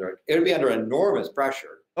 would be under enormous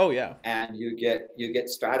pressure. Oh yeah. And you get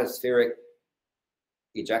stratospheric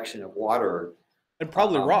ejection of water. And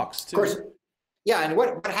probably rocks too. Of course, yeah, and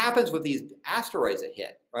what happens with these asteroids that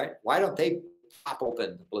hit, right? Why don't they pop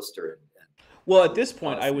open the blister? Well, at this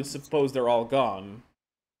point, I would suppose they're all gone,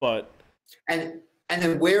 but and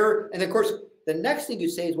then where? And of course, the next thing you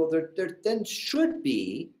say is, well, there then should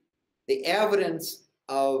be the evidence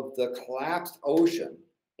of the collapsed ocean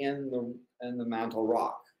in the mantle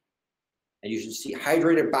rock, and you should see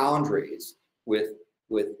hydrated boundaries with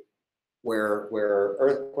where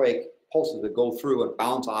earthquake pulses would go through and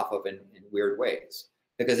bounce off of in weird ways,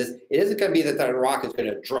 because it isn't going to be that the rock is going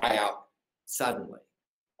to dry out suddenly,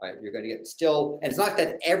 right? You're going to get still, and it's not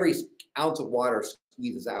that every ounce of water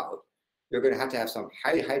squeezes out. You're going to have some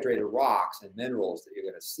highly hydrated rocks and minerals that you're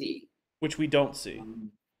going to see, which we don't see.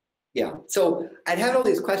 Yeah, so I'd have all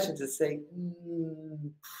these questions to say,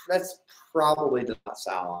 that's probably not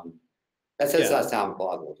sound. That does not sound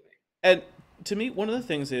plausible to me. And to me, one of the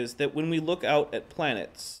things is that when we look out at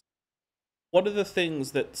planets, one of the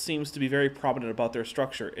things that seems to be very prominent about their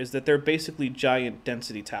structure is that they're basically giant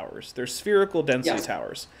density towers. They're spherical density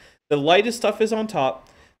towers. The lightest stuff is on top,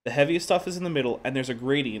 the heaviest stuff is in the middle, and there's a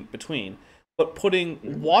gradient between. But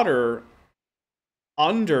putting water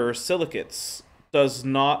under silicates does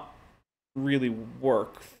not really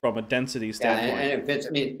work from a density standpoint.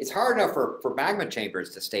 And it's hard enough for magma chambers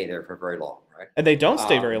to stay there for very long, right? And they don't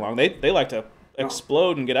stay very long. They like to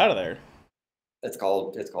explode and get out of there. It's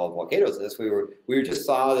called volcanoes. We just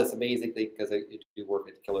saw this amazing thing because I do work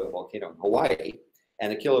at the Killer volcano in Hawaii,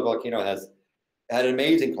 and the Killer volcano had an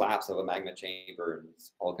amazing collapse of a magma chamber, and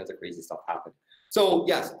all kinds of crazy stuff happened. So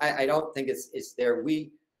yes, I don't think it's there.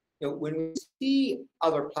 when we see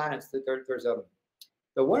other planets, that there's a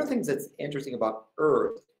one of the things that's interesting about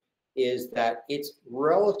Earth is that it's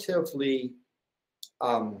relatively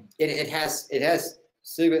it has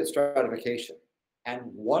significant stratification, and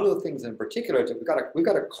one of the things in particular is we've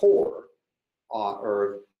got a core on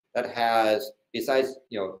Earth that has, besides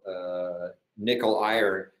nickel,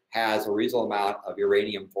 iron, has a reasonable amount of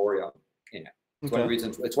uranium, thorium in it. It's one of the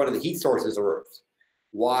reasons. It's one of the heat sources of Earth.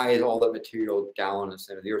 Why is all that material down in the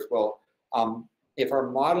center of the Earth? Well, if our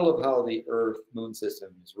model of how the Earth-Moon system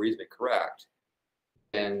is reasonably correct,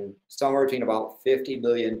 then somewhere between about 50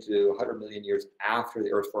 million to 100 million years after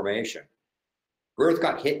the Earth's formation, Earth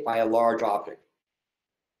got hit by a large object,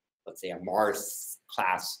 let's say a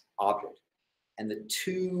Mars-class object, and the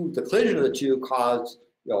collision of the two caused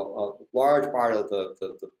a large part of the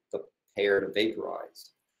pair to vaporize,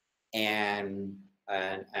 and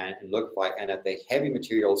look like, and that the heavy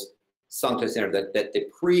materials sunk to the center. That the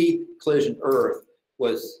pre-collision Earth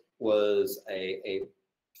was a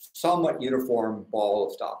somewhat uniform ball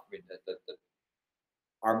of stuff. I mean,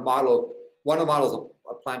 our model, one of the models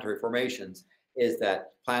of planetary formations, is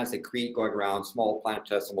that planets accrete going around small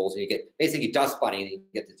planetesimals, and you get basically dust bunny, and you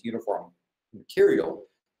get this uniform material.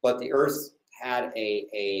 But the Earth had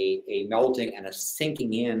a melting and a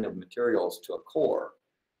sinking in of materials to a core,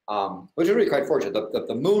 which is really quite fortunate.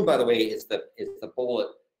 The Moon, by the way, is the bullet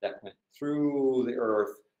that went through the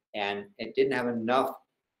Earth, and it didn't have enough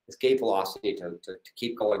escape velocity to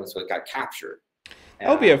keep going, so it got captured. That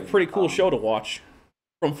would be a pretty cool show to watch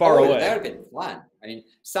from far away. That would have been fun. I mean,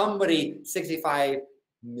 somebody 65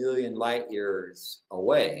 million light years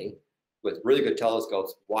away with really good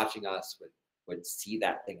telescopes watching us would see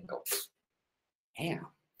that thing and go, damn,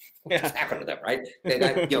 what's happened to them, right?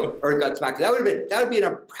 Earth got smacked. That would be an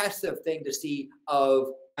impressive thing to see of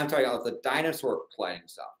the dinosaur playing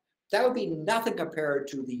stuff. That would be nothing compared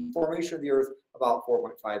to the formation of the Earth about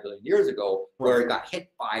 4.5 billion years ago, where it got hit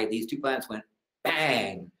by these two planets, went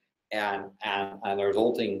bang, and the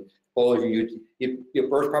resulting, well, you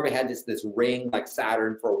Earth probably had this ring like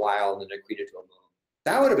Saturn for a while, and then it accreted to a moon.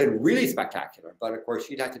 That would have been really spectacular. But of course,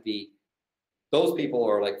 you'd have to be, those people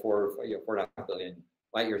are like 4.5 billion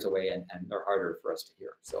light years away, and they're harder for us to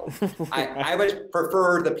hear. So I would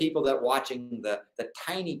prefer the people that watching the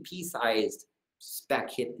tiny pea-sized speck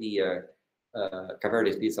hit the compared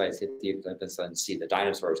to pea-sized hit the sun, see the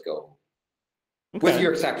dinosaurs go. Okay. With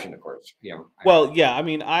your exception, of course. Well, yeah, I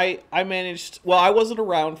mean, I managed. Well, I wasn't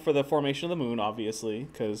around for the formation of the Moon, obviously,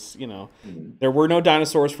 because there were no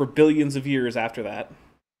dinosaurs for billions of years after that.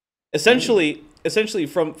 Essentially,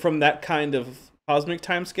 from that kind of cosmic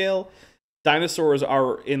timescale, dinosaurs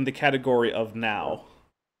are in the category of now,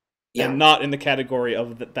 and not in the category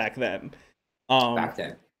of back then. Back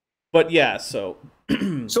then. But yeah, so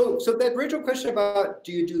so that original question about,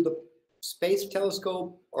 do you do the space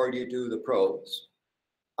telescope or do you do the probes?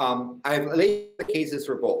 I've laid the cases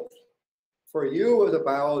for both. For you as a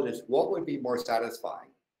biologist, what would be more satisfying?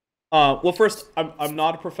 Well, first, I'm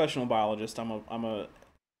not a professional biologist. I'm a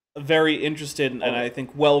very interested and I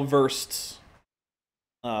think well-versed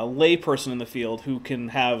layperson in the field who can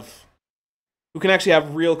actually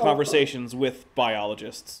have real conversations with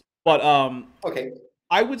biologists. But okay.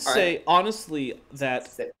 I would say, honestly, that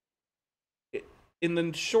in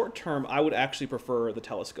the short term, I would actually prefer the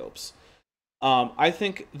telescopes. I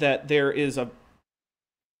think that there is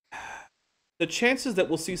the chances that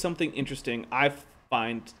we'll see something interesting, I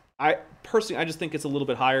just think it's a little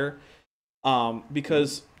bit higher,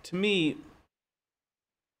 because to me,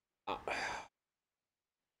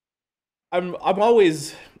 I'm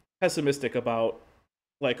always pessimistic about,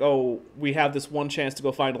 like, oh, we have this one chance to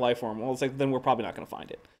go find a life form. Well, it's like, then we're probably not going to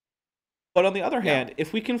find it. But on the other hand,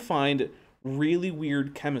 if we can find really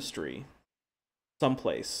weird chemistry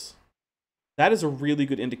someplace, that is a really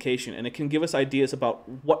good indication, and it can give us ideas about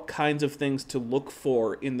what kinds of things to look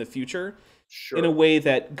for in the future, in a way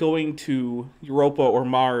that going to Europa or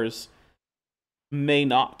Mars may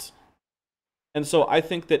not. And so I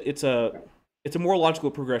think that it's a more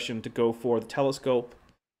logical progression to go for the telescope,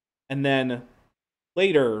 and then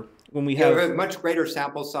later, when we have a much greater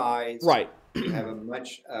sample size, right? You have a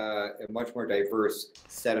much more diverse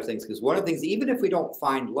set of things. Because one of the things, even if we don't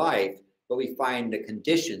find life, but we find the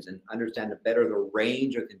conditions and understand better the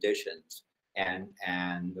range of conditions and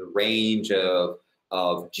the range of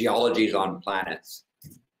geologies on planets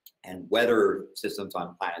and weather systems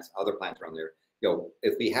on planets, other planets around there.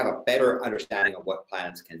 If we have a better understanding of what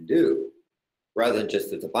planets can do, rather than just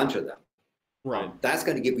there's a bunch of them. Right. That's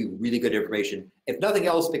going to give you really good information. If nothing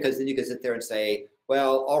else, because then you can sit there and say,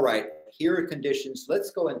 well, all right, here are conditions.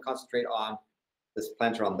 Let's go and concentrate on this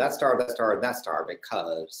planetary on that star, that star, and that star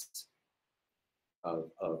because of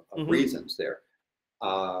reasons there.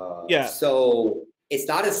 So it's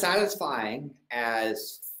not as satisfying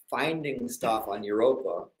as finding stuff on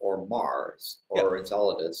Europa or Mars or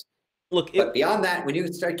Enceladus. Look, but beyond that, when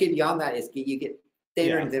you start getting beyond that, you get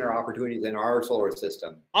thinner and thinner opportunities in our solar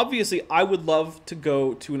system. Obviously, I would love to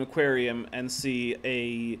go to an aquarium and see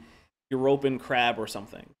a European crab or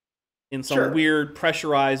something in some weird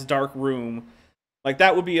pressurized dark room. Like,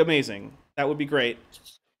 that would be amazing. That would be great.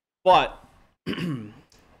 But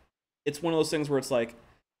it's one of those things where it's like,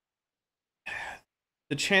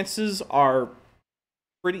 the chances are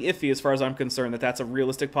pretty iffy as far as I'm concerned that that's a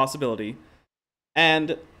realistic possibility.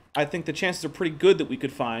 And I think the chances are pretty good that we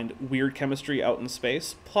could find weird chemistry out in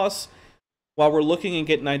space. Plus, while we're looking and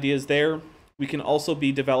getting ideas there, we can also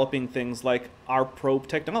be developing things like our probe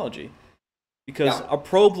technology. Because a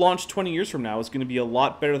probe launched 20 years from now is going to be a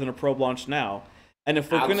lot better than a probe launched now. And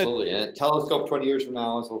if we're Absolutely. And a telescope 20 years from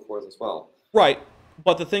now and so forth as well. Right.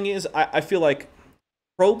 But the thing is, I feel like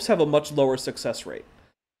probes have a much lower success rate.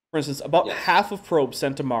 For instance, about half of probes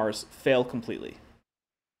sent to Mars fail completely.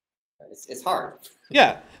 It's hard.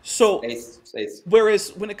 Yeah. So, space.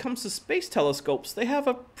 Whereas when it comes to space telescopes, they have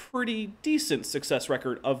a pretty decent success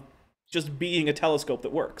record of just being a telescope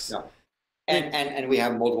that works. Yeah. And we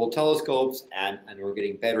have multiple telescopes, and we're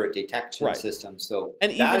getting better at detection systems. So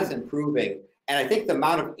that is improving. And I think the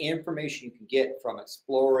amount of information you can get from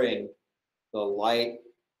exploring the light,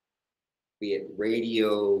 be it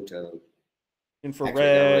radio to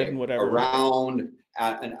infrared and whatever, around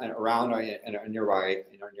and around in our nearby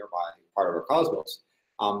part of our cosmos,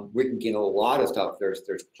 we can get a lot of stuff. There's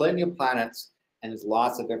plenty of planets, and there's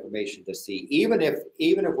lots of information to see. Even if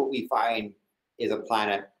what we find is a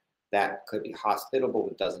planet that could be hospitable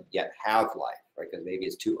but doesn't yet have life, right? Because maybe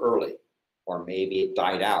it's too early, or maybe it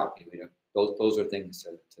died out. Those are things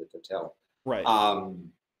to tell. Right.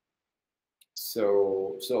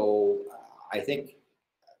 So I think,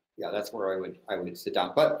 that's where I would sit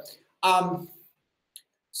down. But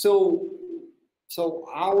so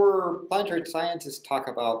our planetary scientists talk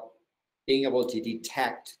about being able to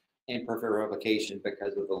detect imperfect replication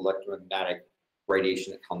because of the electromagnetic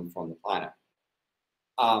radiation that comes from the planet.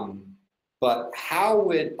 But how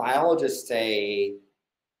would biologists say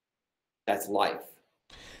that's life?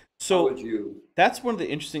 So that's one of the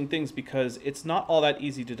interesting things, because it's not all that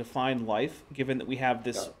easy to define life, given that we have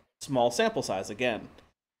this small sample size again.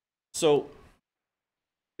 So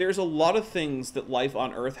there's a lot of things that life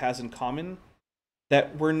on Earth has in common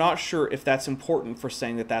that we're not sure if that's important for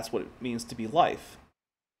saying that that's what it means to be life.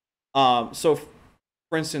 So,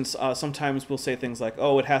 for instance, sometimes we'll say things like,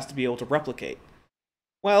 oh, it has to be able to replicate.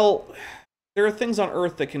 Well, there are things on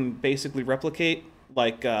Earth that can basically replicate,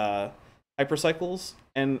 like hypercycles,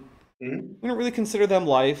 and we don't really consider them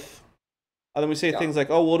life. Then we say things like,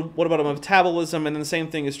 oh, well, what about metabolism? And then the same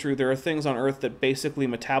thing is true. There are things on Earth that basically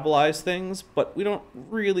metabolize things, but we don't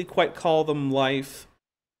really quite call them life.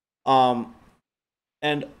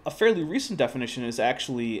 And a fairly recent definition is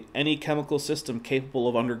actually any chemical system capable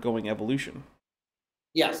of undergoing evolution.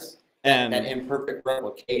 Yes. And that imperfect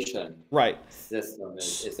replication system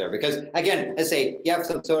is there. Because, again, let's say you have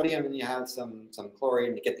some sodium and you have some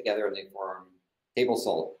chlorine to get together and they form table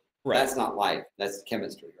salt. Right. That's not life. That's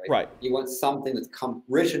chemistry, right? Right. You want something that's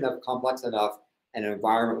rich enough, complex enough, and an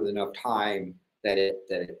environment with enough time that it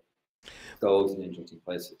goes in interesting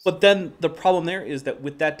places. But then the problem there is that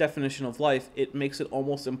with that definition of life, it makes it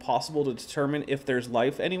almost impossible to determine if there's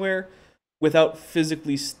life anywhere without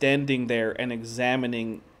physically standing there and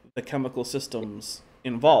examining the chemical systems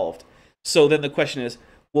involved. So then the question is,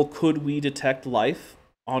 well, could we detect life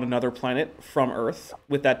on another planet from Earth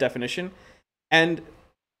with that definition? And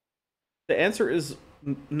the answer is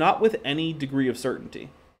not with any degree of certainty.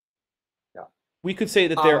 Yeah. We could say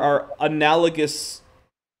that there are analogous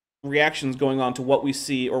reactions going on to what we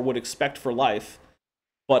see or would expect for life,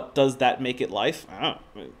 but does that make it life? I don't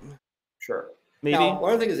know. Sure. Maybe. Now,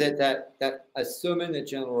 one of the things is that assuming that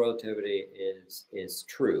general relativity is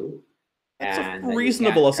true, that's and a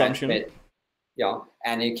reasonable assumption.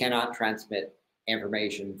 And you cannot transmit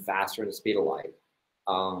information faster than the speed of light.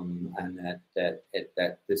 And that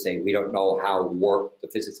to say we don't know how the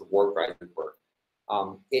physics of warp drive would work.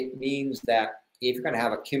 It means that if you're going to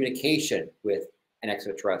have a communication with an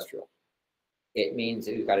extraterrestrial, it means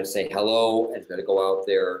that you've got to say hello, and it's got to go out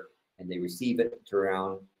there, and they receive it, turn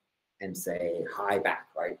around, and say hi back,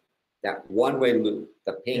 right? That one-way loop,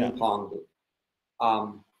 the ping-pong loop.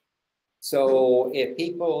 So if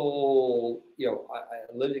people, I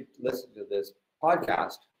listen to this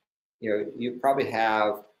podcast, you probably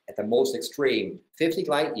have at the most extreme, 50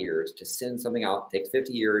 light years to send something out. It takes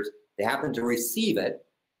 50 years. They happen to receive it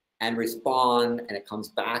and respond, and it comes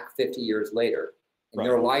back 50 years later in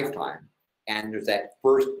their lifetime. And there's that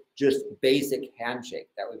first just basic handshake.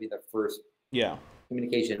 That would be the first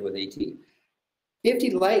communication with AT.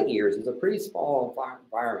 50 light years is a pretty small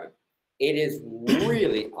environment. It is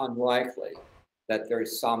really unlikely that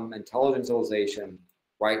there's some intelligent civilization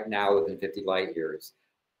right now within 50 light years.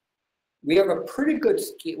 We have a pretty good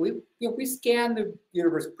we scan the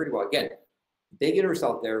universe pretty well. Again, big universe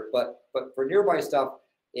out there, but for nearby stuff,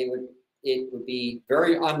 it would be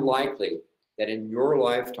very unlikely that in your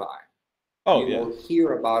lifetime you will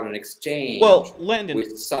hear about an exchange Landon,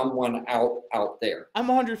 with someone out there. I'm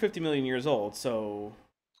 150 million years old, so.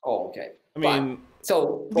 Oh, okay. I mean,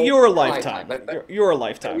 so your lifetime, your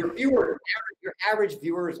lifetime. Your average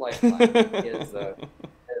viewer's lifetime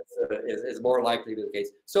is more likely to be the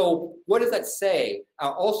case. So what does that say?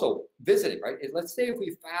 Also, visiting, right? Let's say if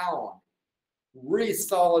we found really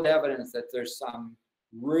solid evidence that there's some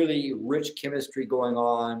really rich chemistry going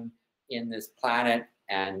on in this planet,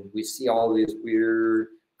 and we see all these weird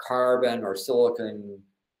carbon or silicon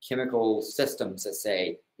chemical systems that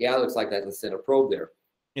say, yeah, it looks like that. Let's send a probe there.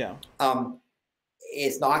 Yeah.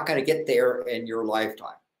 It's not going to get there in your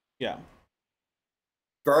lifetime. Yeah.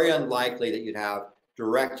 Very unlikely that you'd have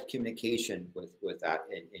direct communication with that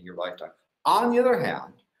in your lifetime. On the other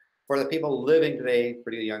hand, for the people living today,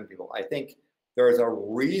 pretty young people, I think there is a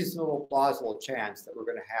reasonable, plausible chance that we're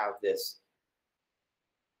going to have these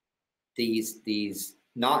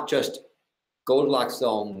not just Goldilocks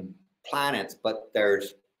zone planets, but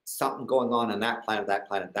there's something going on that planet, that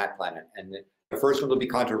planet. And the first one will be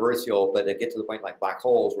controversial, but they get to the point like black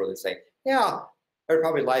holes where they say, yeah, there's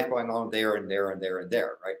probably life going on there and there and there and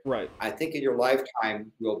there, right? Right. I think in your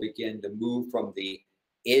lifetime, you'll begin to move from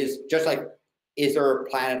is there a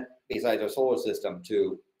planet besides our solar system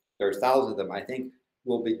to there's thousands of them. I think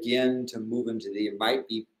we'll begin to move into it might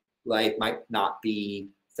be life, might not be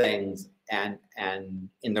things, and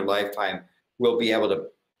in their lifetime, we'll be able to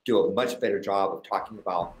do a much better job of talking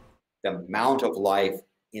about the amount of life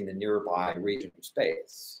in the nearby region of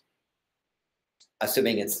space,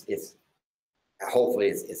 assuming it's hopefully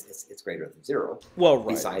it's greater than zero. Well,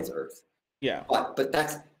 besides Earth. Yeah. But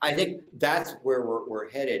I think that's where we're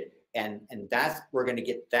headed, and that's we're going to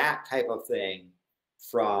get that type of thing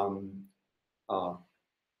from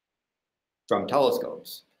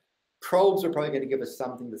telescopes. Probes are probably going to give us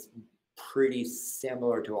something that's pretty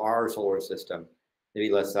similar to our solar system,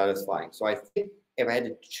 maybe less satisfying. So I think if I had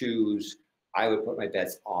to choose, I would put my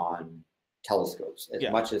bets on telescopes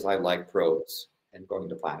as much as I like probes and going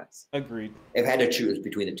to planets. Agreed. If I had to choose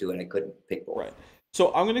between the two and I couldn't pick both. Right.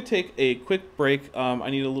 So I'm going to take a quick break. I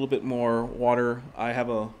need a little bit more water. I have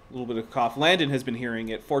a little bit of cough. Landon has been hearing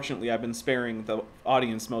it. Fortunately, I've been sparing the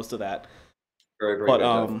audience most of that. Very, very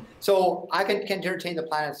good. So I can entertain the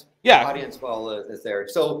planet's audience while it's there.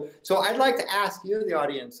 So I'd like to ask you, the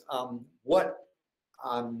audience,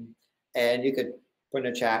 and you could put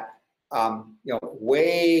in a chat,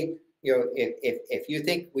 if you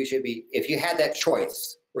think we should be, if you had that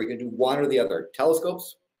choice where you can do one or the other,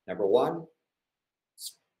 telescopes, number one,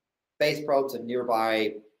 space probes and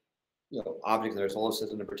nearby, objects in our solar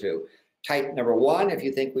system, number two. Type number one, if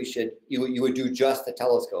you think we should, you would do just the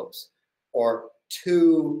telescopes, or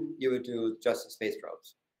two, you would do just the space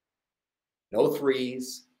probes. No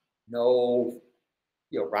threes, no,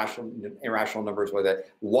 irrational numbers with it.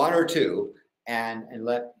 One or two, and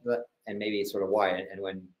maybe sort of why. And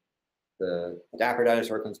when the Dapper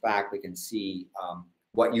Dinosaur comes back, we can see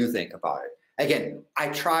what you think about it. Again,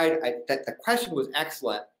 the question was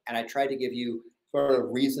excellent, and I tried to give you sort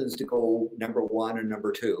of reasons to go number one and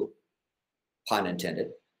number two, pun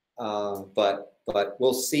intended. But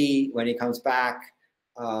we'll see when he comes back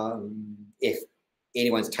if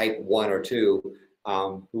anyone's type one or two,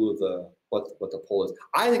 what the poll is.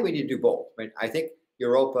 I think we need to do both. I think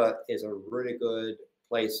Europa is a really good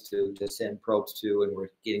place to send probes to, and we're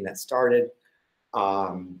getting that started.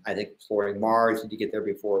 I think exploring Mars, need to get there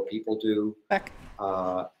before people do,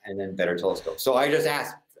 and then better telescopes. So I just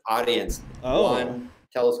asked the audience, one,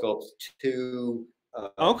 telescopes, two,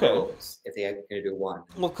 probes, if they are going to do one.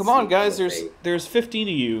 Well, come on, guys. There's 15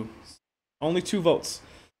 of you. Only 2 votes.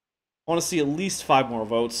 I want to see at least 5 more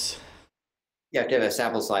votes. You have to have a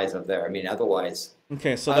sample size of there. Otherwise.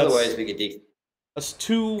 Okay, so otherwise we could. That's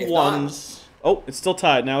 2 ones. Oh, it's still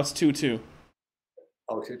tied. Now it's 2-2.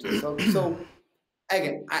 Oh, 2-2. So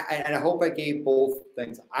again, I hope I gave both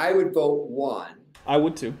things. I would vote one. I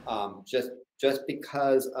would too. Just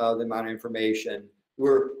because of the amount of information, we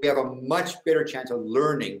have a much better chance of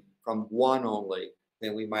learning from one only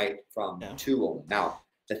than we might from two only. Now,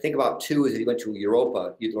 the thing about two is if you went to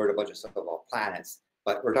Europa, you'd learn a bunch of stuff about planets,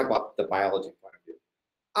 but we're talking about the biology point of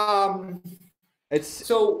view.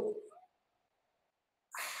 So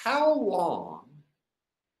how long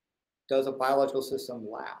does a biological system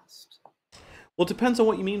last? Well, it depends on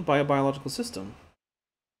what you mean by a biological system.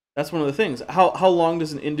 That's one of the things. How long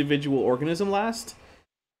does an individual organism last?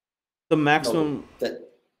 The maximum...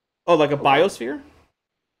 like a biosphere?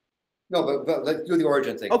 No, but let's do the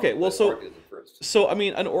origin thing. Okay, well, so I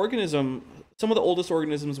mean, an organism, some of the oldest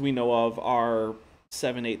organisms we know of are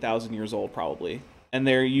 7,000–8,000 years old, probably. And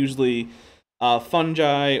they're usually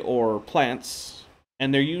fungi or plants,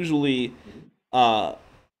 and they're usually a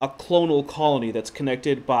clonal colony that's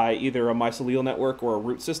connected by either a mycelial network or a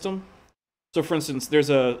root system. So, for instance, there's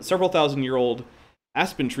a several thousand-year-old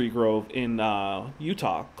aspen tree grove in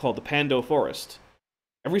Utah called the Pando Forest.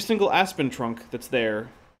 Every single aspen trunk that's there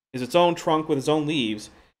is its own trunk with its own leaves,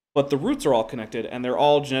 but the roots are all connected, and they're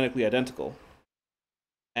all genetically identical.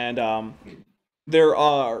 And there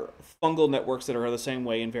are fungal networks that are the same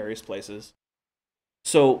way in various places.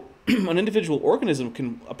 So an individual organism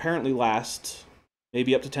can apparently last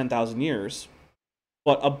maybe up to 10,000 years.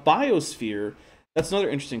 But a biosphere, that's another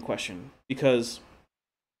interesting question, because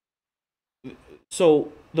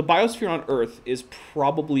so the biosphere on Earth is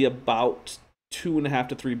probably about 2.5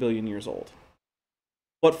 to 3 billion years old.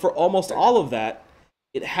 But for almost all of that,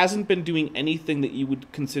 it hasn't been doing anything that you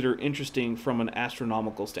would consider interesting from an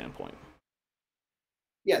astronomical standpoint.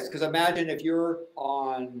 Yes, because imagine if you're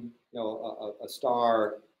on a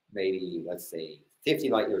star, maybe, let's say, 50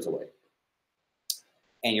 light years away,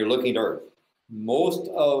 and you're looking at Earth. Most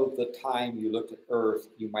of the time you look at Earth,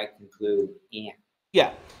 you might conclude,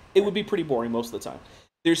 yeah, it would be pretty boring most of the time.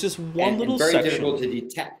 There's this one little section. Very difficult to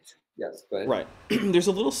detect. Yes, go ahead. Right. There's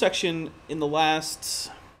a little section in the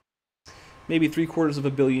last maybe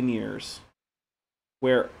 3/4 billion years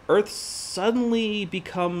where Earth suddenly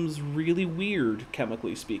becomes really weird,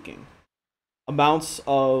 chemically speaking. Amounts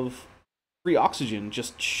of free oxygen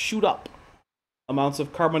just shoot up. Amounts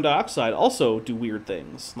of carbon dioxide also do weird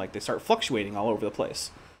things, like they start fluctuating all over the place.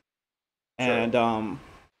 And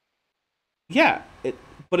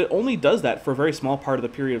but it only does that for a very small part of the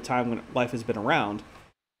period of time when life has been around.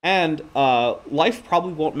 And life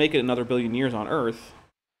probably won't make it another billion years on Earth.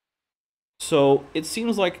 So it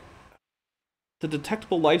seems like the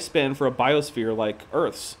detectable lifespan for a biosphere like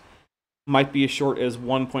Earth's might be as short as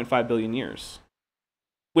 1.5 billion years.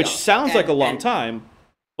 Which sounds like a long time,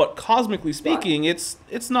 but cosmically speaking,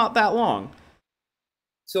 it's not that long.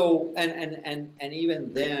 So, and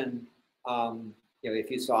even then, if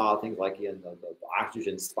you saw things like in the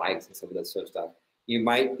oxygen spikes and some of that sort of stuff, you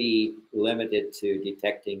might be limited to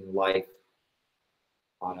detecting life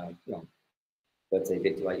on a, let's say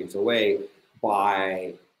 50 light years away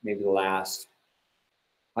by maybe the last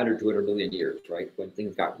 100, 200 million years, right? When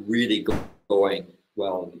things got really going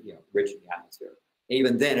well, rich in the atmosphere.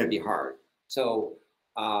 Even then it'd be hard. So,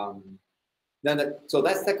 so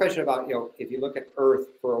that's the question about, if you look at Earth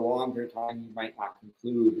for a long period of time, you might not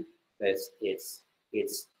conclude that it's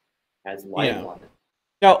has life on it.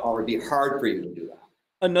 Now, or it'd be hard for you to do that.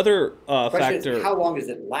 Another factor is, how long does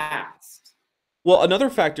it last? Well,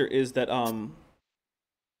 another factor is that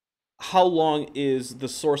how long is the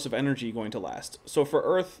source of energy going to last? So for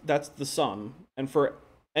Earth, that's the sun, and for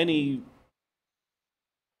any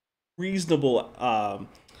reasonable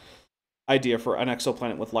idea for an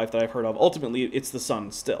exoplanet with life that I've heard of, ultimately it's the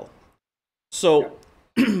sun still. So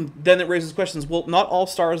then it raises questions. Well, not all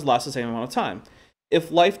stars last the same amount of time. If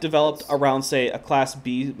life developed around, say, a Class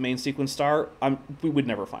B main sequence star, we would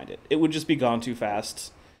never find it. It would just be gone too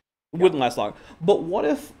fast. It wouldn't last long. But what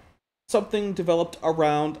if something developed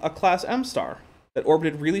around a Class M star that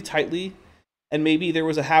orbited really tightly, and maybe there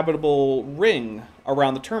was a habitable ring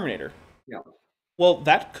around the terminator? Yeah. Well,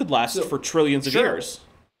 that could last for trillions of years.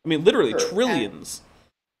 I mean, literally trillions.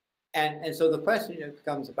 And so the question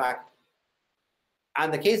comes back,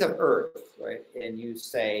 on the case of Earth, right? And you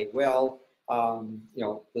say, well,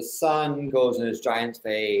 the sun goes in its giant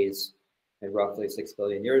phase in roughly 6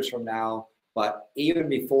 billion years from now, but even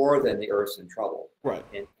before then, the Earth's in trouble. Right.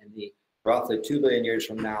 In the roughly 2 billion years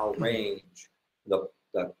from now range, the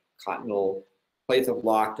continental plates have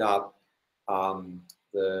locked up.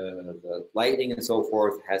 The lightning and so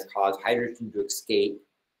forth has caused hydrogen to escape,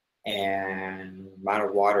 and the amount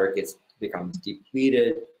of water becomes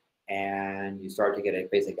depleted, and you start to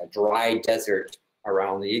get basically a dry desert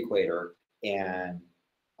around the equator, and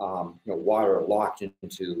water locked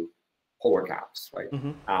into polar caps, right?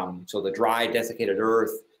 Mm-hmm. So the dry, desiccated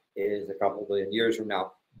Earth is a couple billion years from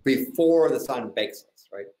now, before the sun bakes us,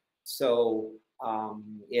 right? So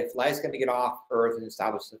if life's going to get off Earth and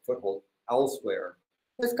establish a foothold elsewhere,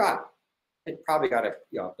 it probably got a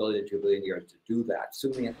billion, 2 billion years to do that,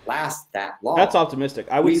 assuming it lasts that long. That's optimistic.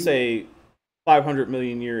 I would say 500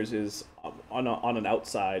 million years is on an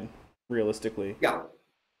outside, realistically. Yeah.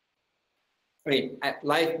 I mean,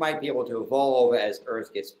 life might be able to evolve as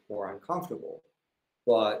Earth gets more uncomfortable,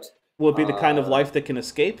 but will it be the kind of life that can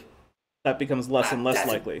escape? That becomes less and less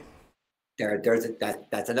likely.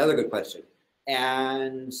 That's another good question.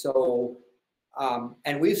 And so,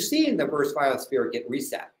 and we've seen the first biosphere get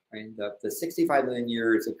reset. I mean, the 65 million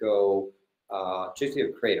years ago,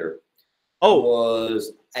 Chicxulub crater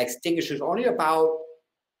was extinguished. There's only about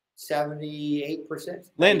 78%.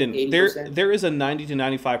 Landon, 80%. There is a 90 to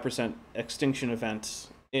 95% extinction event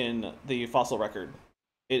in the fossil record.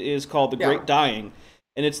 It is called the Great Dying,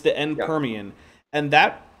 and it's the end Permian, and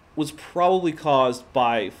that was probably caused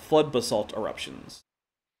by flood basalt eruptions.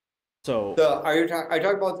 So, are you talking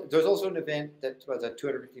about? There's also an event that was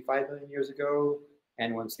 255 million years ago,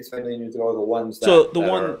 and 165 million years ago. The ones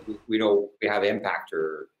that we know we have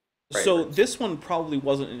impactor. So this one probably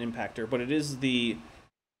wasn't an impactor, but it is the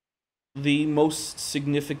most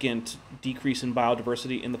significant decrease in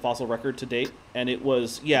biodiversity in the fossil record to date, and it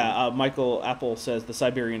was Michael Apple says the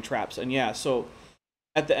Siberian traps, and so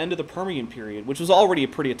at the end of the Permian period, which was already a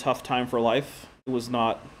pretty tough time for life,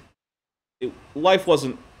 life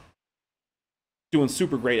wasn't doing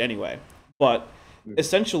super great anyway, but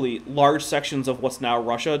essentially large sections of what's now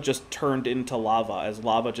Russia just turned into lava as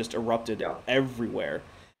lava just erupted everywhere,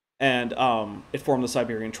 and it formed the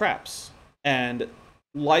Siberian traps, and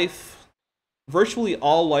virtually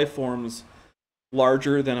all life forms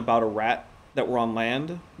larger than about a rat that were on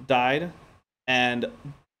land died, and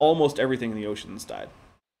almost everything in the oceans died.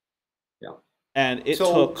 Yeah, and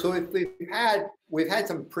so we've had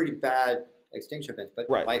some pretty bad extinction events, but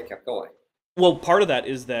life kept going. Well, part of that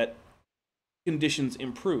is that conditions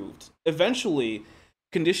improved. Eventually,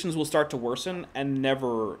 conditions will start to worsen and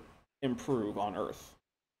never improve on Earth.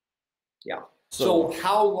 Yeah. So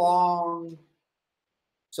how long?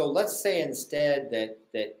 So let's say instead that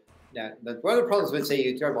one of the problems with say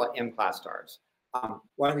you talk about M-class stars.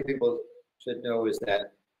 One of the people should know is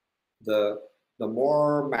that the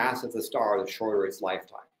more massive the star, the shorter its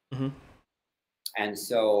lifetime. Mm-hmm. And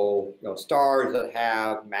so stars that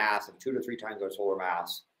have mass of 2 to 3 times their solar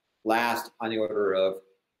mass last on the order of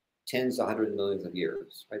tens to hundreds of millions of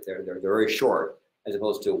years. Right? They're very short, as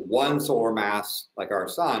opposed to one solar mass like our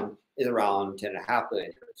sun is around 10.5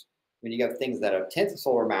 billion years. When you have things that have tenths of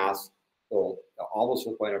solar mass, so almost to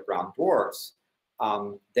the point of brown dwarfs,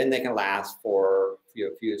 then they can last for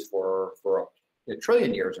fuse for a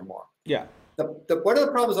trillion years or more. Yeah. One of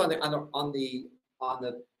the problems on the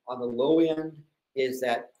low end is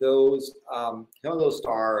that those some of those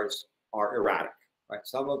stars are erratic. Right.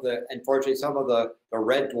 Unfortunately, some of the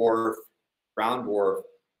red dwarf, brown dwarf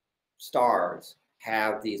stars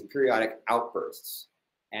have these periodic outbursts.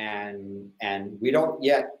 And we don't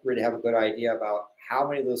yet really have a good idea about how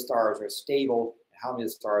many of those stars are stable and how many of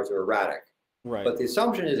the stars are erratic. Right. But the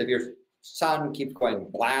assumption is if your sun keeps going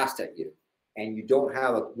blast at you and you don't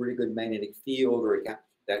have a really good magnetic field, or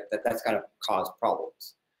that's going to cause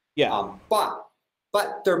problems. Yeah.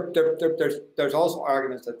 But there's also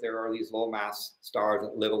arguments that there are these low mass stars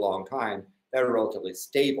that live a long time that are relatively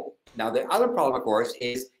stable. Now the other problem, of course,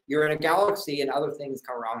 is you're in a galaxy and other things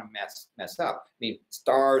come around and mess up. I mean,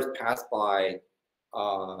 stars pass by,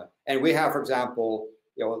 and we have, for example,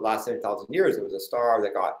 the last 70,000 years, there was a star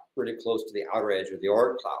that got pretty close to the outer edge of the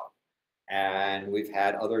Oort cloud, and we've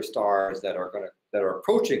had other stars that are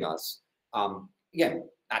approaching us. Again,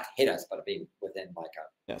 not hit us, but being within like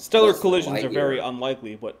a stellar collisions are very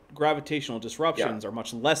unlikely, but gravitational disruptions are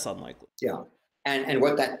much less unlikely. Yeah, and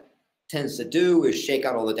what that tends to do is shake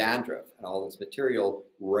out all the dandruff, and all this material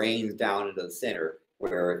rains down into the center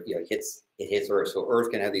where it hits Earth. So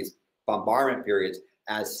Earth can have these bombardment periods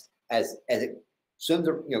as it swims,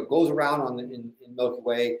 goes around in Milky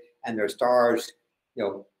Way, and there are stars,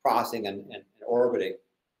 crossing and orbiting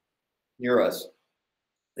near us.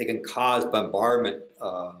 They can cause bombardment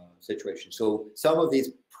situations. So some of these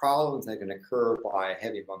problems that can occur by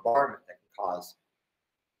heavy bombardment that can cause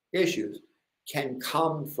issues can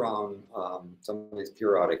come from some of these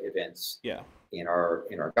periodic events in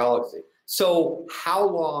our galaxy. So how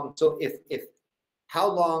long? So how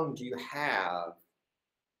long do you have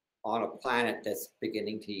on a planet that's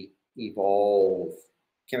beginning to evolve,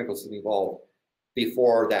 chemicals to evolve,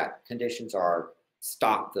 before that conditions are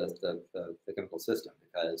stop the chemical system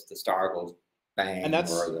because the star goes bang? And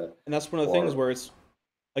that's one of the things where it's,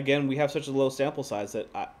 again, we have such a low sample size that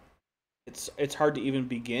it's hard to even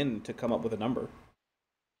begin to come up with a number,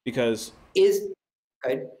 because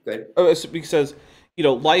good. oh, it's because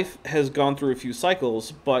life has gone through a few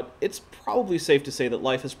cycles, but it's probably safe to say that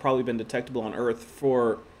life has probably been detectable on Earth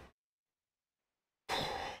for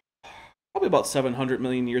probably about 700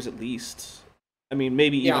 million years at least. I mean,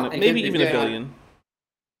 maybe even a billion.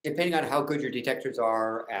 Depending on how good your detectors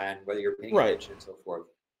are and whether you're paying attention and so forth.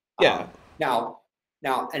 Yeah. Now,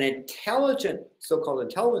 an so-called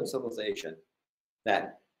intelligent civilization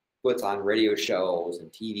that puts on radio shows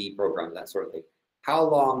and TV programs, that sort of thing, how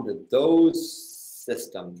long do those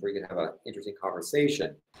systems, where you can have an interesting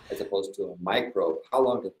conversation as opposed to a microbe, how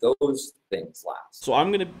long do those things last? So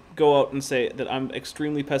I'm going to go out and say that I'm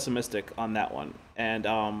extremely pessimistic on that one. And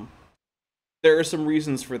there are some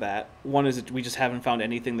reasons for that. One is that we just haven't found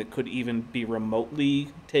anything that could even be remotely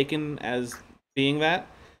taken as being that.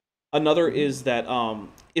 Another is that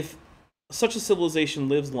if such a civilization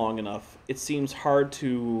lives long enough, it seems hard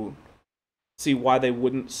to see why they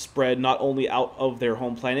wouldn't spread not only out of their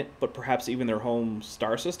home planet, but perhaps even their home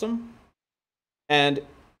star system. And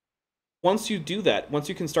once you do that, once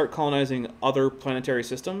you can start colonizing other planetary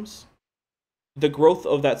systems, the growth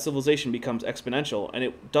of that civilization becomes exponential, and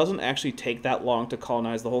it doesn't actually take that long to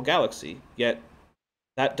colonize the whole galaxy, yet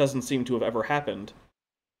that doesn't seem to have ever happened.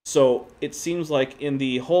 So it seems like in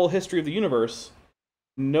the whole history of the universe,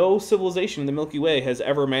 no civilization in the Milky Way has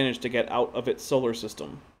ever managed to get out of its solar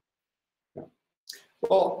system.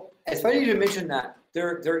 Well, it's funny you mention that.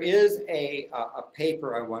 There is a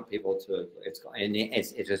paper I want people to, it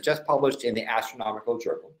was just published in the Astronomical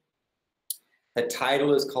Journal. The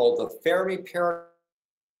title is called The Fermi Paradox.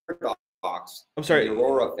 I'm sorry. The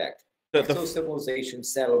Aurora Effect. Exo-civilization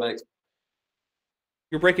settlement.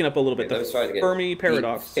 You're breaking up a little bit. The Fermi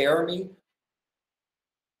Paradox. The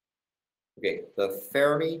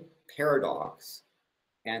Fermi Paradox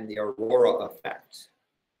and the Aurora Effect.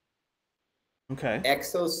 Okay.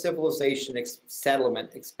 Exo-civilization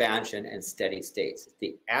settlement, expansion, and steady states.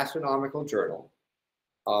 The Astronomical Journal,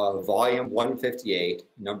 volume 158,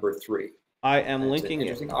 number 3. I am linking an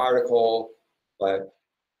interesting article by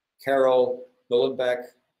Carol Mullenbeck,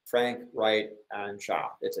 Frank Wright, and Shaw.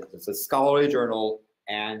 It's a scholarly journal,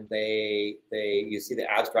 and you see the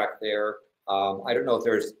abstract there. I don't know if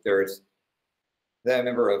there's I'm a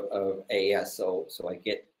member of AES, so I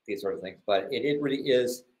get these sort of things, but it really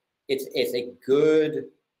is. It's a good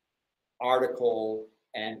article,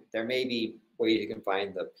 and there may be ways you can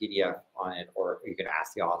find the PDF on it, or you can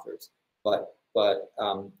ask the authors. But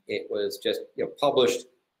it was just published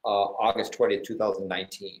August 20th,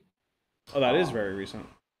 2019. Oh, that is very recent.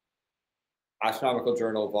 Astronomical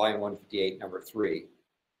Journal, volume 158, number 3.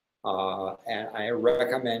 And I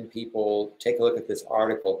recommend people take a look at this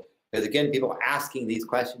article, because again, people are asking these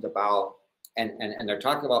questions about, and they're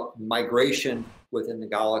talking about migration within the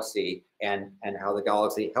galaxy, and how the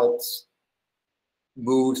galaxy helps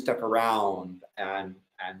move stuff around, and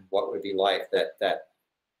what would be like that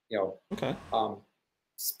okay.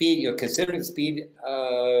 Speed, considering the speed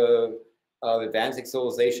of advancing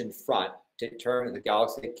civilization front, to determine the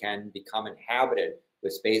galaxy can become inhabited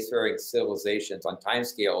with spacefaring civilizations on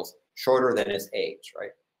timescales shorter than its age,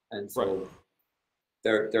 right? And so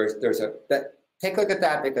take a look at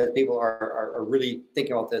that, because people are really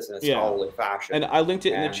thinking about this in a scholarly fashion. And I linked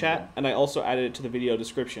it in the chat, and I also added it to the video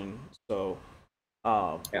description. So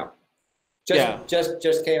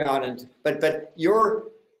just came out, and but your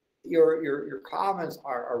comments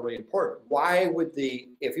are really important. Why would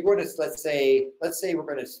if you were to let's say we're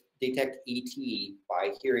going to detect ET by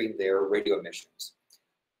hearing their radio emissions,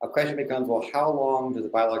 a question becomes, well, how long does the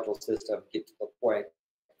biological system get to the point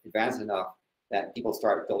advanced enough that people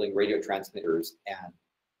start building radio transmitters,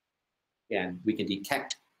 and we can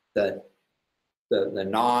detect the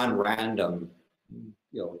non-random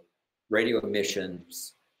radio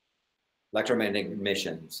emissions, electromagnetic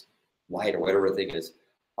emissions, light, or whatever the thing is,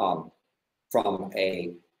 from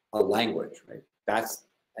a language, right?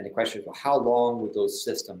 And the question is, well, how long would those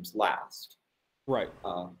systems last? Right.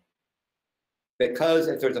 Because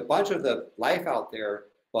if there's a bunch of the life out there,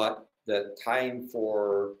 but the time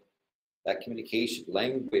for that communication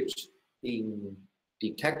language being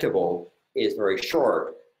detectable is very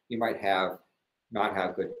short, you might not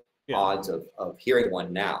have good odds of hearing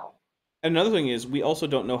one now. And another thing is, we also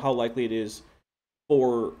don't know how likely it is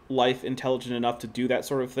for life intelligent enough to do that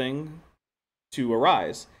sort of thing to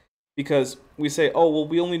arise. Because we say, oh, well,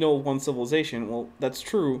 we only know one civilization. Well, that's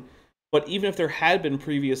true. But even if there had been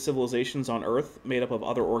previous civilizations on Earth made up of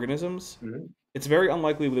other organisms, it's very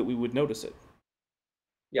unlikely that we would notice it.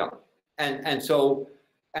 Yeah. And so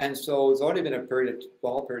there's only been a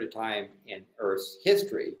small period of time in Earth's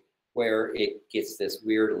history where it gets this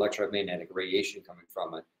weird electromagnetic radiation coming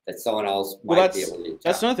from it that someone else might be able to detect.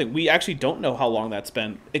 That's another thing. We actually don't know how long that's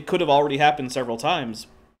been. It could have already happened several times,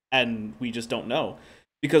 and we just don't know.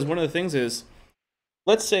 Because one of the things is,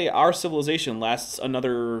 let's say our civilization lasts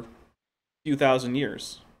another few thousand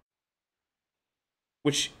years.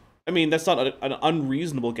 Which, I mean, that's not an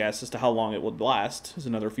unreasonable guess as to how long it would last. It's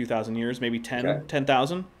another few thousand years, maybe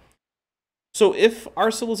 10,000. So if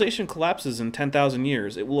our civilization collapses in 10,000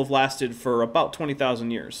 years, it will have lasted for about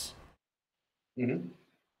 20,000 years. Mm-hmm.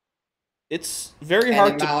 It's very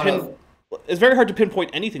hard to it's very hard to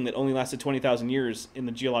pinpoint anything that only lasted 20,000 years in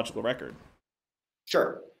the geological record.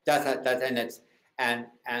 Sure,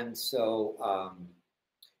 and so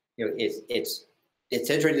you know, it's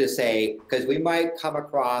interesting to say, because we might come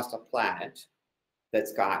across a planet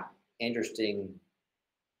that's got interesting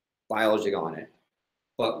biology on it,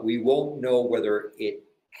 but we won't know whether it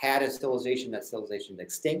had a civilization, that civilization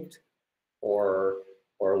extinct, or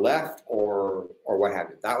left, or what have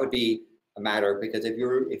you. That would be a matter, because if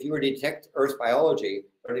you were to detect Earth's biology,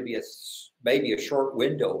 there would be maybe a short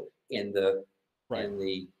window in the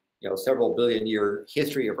several billion year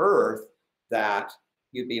history of Earth that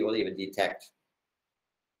you'd be able to even detect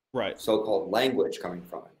so-called language coming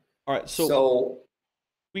from it. All right, so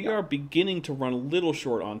we are beginning to run a little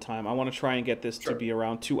short on time. I want to try and get this to be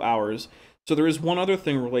around 2 hours. So there is one other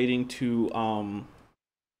thing relating to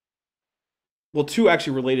two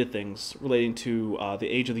actually related things relating to the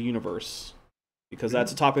age of the universe, because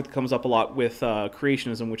that's a topic that comes up a lot with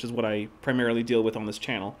creationism, which is what I primarily deal with on this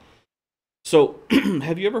channel. So,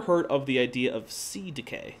 have you ever heard of the idea of sea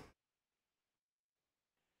decay?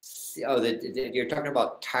 Oh, you're talking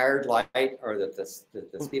about tired light, or that the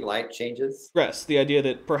speed of light changes? Yes, the idea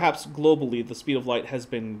that perhaps globally the speed of light has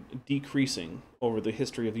been decreasing over the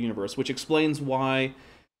history of the universe, which explains why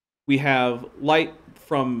we have light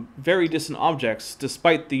from very distant objects,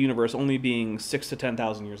 despite the universe only being 6,000 to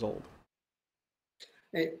 10,000 years old.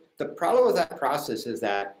 The problem with that process is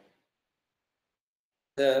that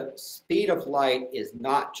the speed of light is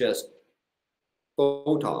not just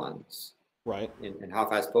photons, right? And how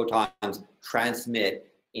fast photons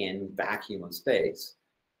transmit in vacuum of space,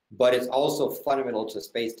 but it's also fundamental to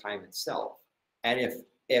space-time itself. And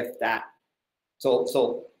if that, so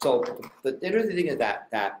the interesting thing is that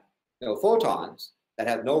photons that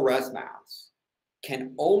have no rest mass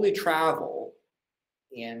can only travel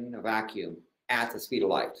in a vacuum at the speed of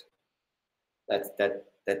light. That's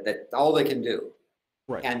all they can do.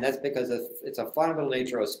 Right. And that's because it's a fundamental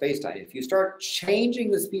nature of space-time. If you start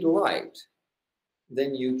changing the speed of light,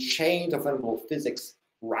 then you change the fundamental physics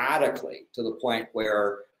radically, to the point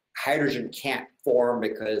where hydrogen can't form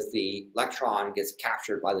because the electron gets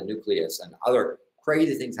captured by the nucleus, and other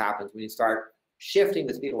crazy things happen when you start shifting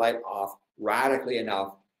the speed of light off radically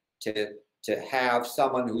enough to have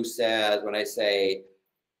someone who says, when I say,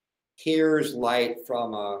 here's light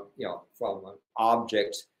from from an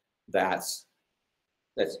object that's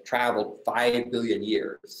traveled 5 billion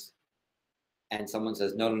years, and someone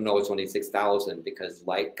says, no, it's only 6,000 because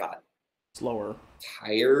light got slower,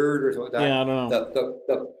 tired, or something like that. Yeah, I don't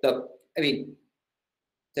know. I mean,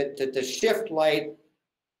 to shift light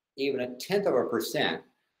even 0.1%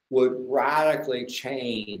 would radically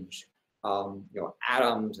change,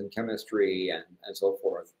 atoms and chemistry and so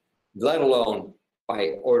forth, let alone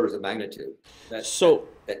by orders of magnitude. That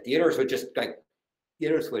the universe would just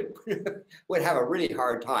would have a really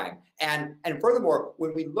hard time. And furthermore,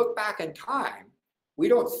 when we look back in time, we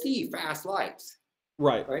don't see fast lights.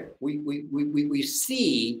 Right. We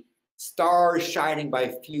see stars shining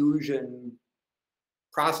by fusion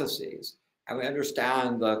processes, and we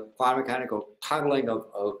understand the quantum mechanical tunneling of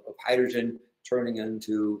hydrogen turning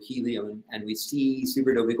into helium, and we see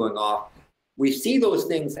supernovae going off. We see those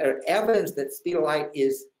things that are evidence that speed of light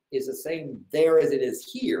is the same there as it is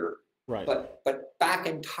here. Right. But back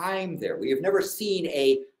in time, we have never seen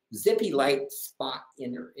a zippy light spot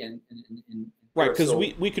in right, because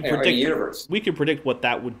we could predict we could predict what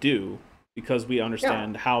that would do, because we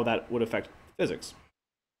understand how that would affect physics.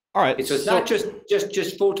 All right, so it's not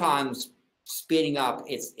just photons speeding up.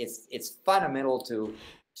 It's fundamental to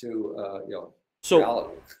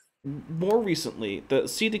reality. More recently, the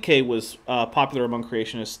sea decay was popular among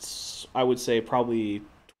creationists, I would say probably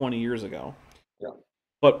 20 years ago. Yeah.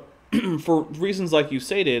 But for reasons like you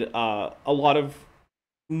stated, a lot of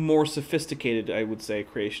more sophisticated, I would say,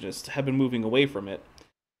 creationists have been moving away from it.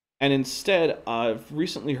 And instead, I've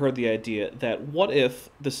recently heard the idea that what if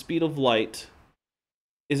the speed of light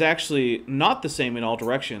is actually not the same in all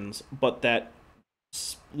directions, but that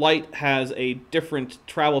light has a different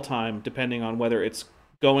travel time depending on whether it's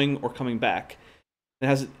going or coming back. It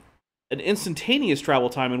has an instantaneous travel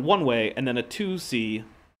time in one way and then a 2c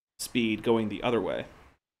speed going the other way?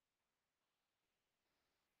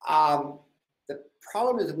 The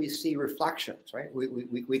problem is that we see reflections, right?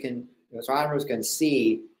 We can, astronomers can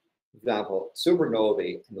see, for example,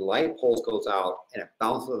 supernovae, and the light pulse goes out and it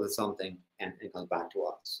bounces into something and it comes back to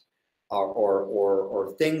us.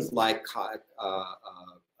 Or things like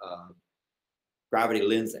gravity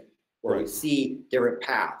lensing, where we see different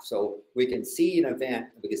paths. So we can see an event,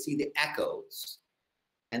 we can see the echoes,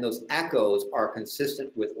 and those echoes are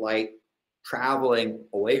consistent with light traveling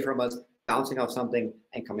away from us, bouncing off something,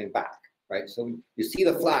 and coming back, right? So you see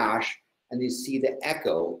the flash, and you see the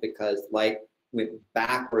echo because light went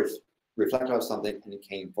backwards, reflected off something, and it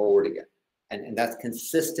came forward again. And that's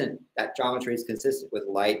consistent, that geometry is consistent with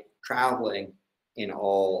light traveling in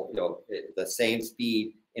all, the same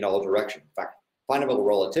speed in all directions. In fact, fundamental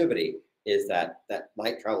relativity is that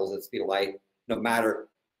light travels at the speed of light no matter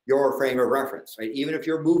your frame of reference, right? Even if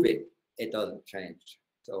you're moving, it doesn't change.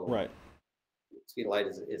 So speed of light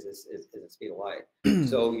is the speed of light.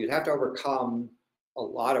 So you'd have to overcome a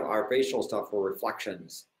lot of our facial stuff for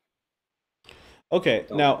reflections. Okay,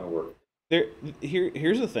 now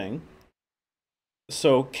here's the thing.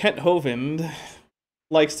 So Kent Hovind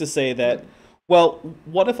likes to say that, well,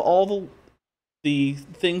 what if all the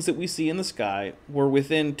things that we see in the sky were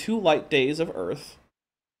within 2 light days of Earth,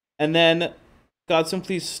 and then God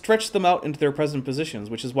simply stretched them out into their present positions,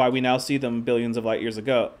 which is why we now see them billions of light years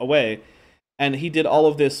away, and he did all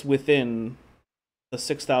of this within the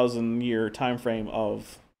 6,000-year time frame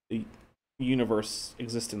of the universe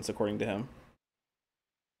existence, according to him.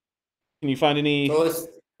 Can you find any flaws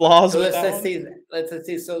with that? Let's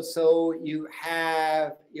see. So you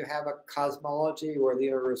have a cosmology where the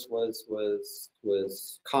universe was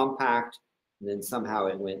compact, and then somehow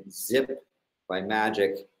it went zip by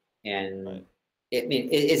magic. And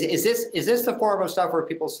is this the form of stuff where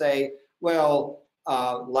people say, well,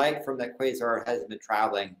 light from that quasar has been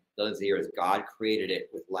traveling billions of years. God created it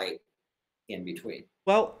with light in between.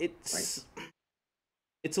 Well,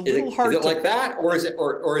 it's a little hard. Is it like that, or is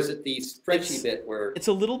it the stretchy bit where it's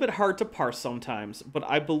a little bit hard to parse sometimes? But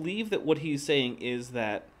I believe that what he's saying is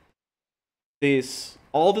that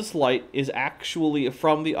all this light is actually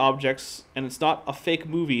from the objects, and it's not a fake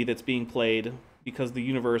movie that's being played because the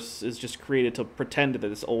universe is just created to pretend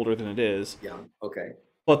that it's older than it is. Yeah. Okay.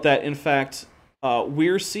 But that in fact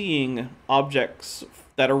we're seeing objects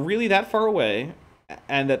that are really that far away,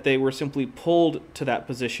 and that they were simply pulled to that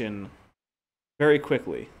position very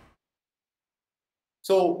quickly.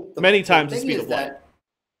 So many times the speed of light.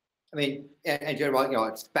 I mean, and general,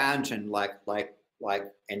 expansion like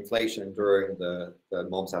inflation during the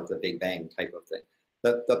moments after the Big Bang type of thing.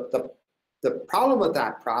 The problem with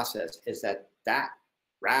that process is that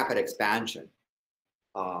rapid expansion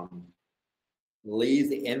leaves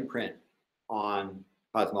the imprint on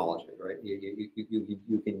cosmology, right? You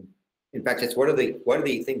can, in fact, it's one of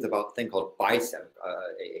the things about a thing called BICEP,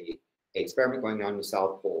 a experiment going on in the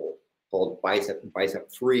South Pole called BICEP, and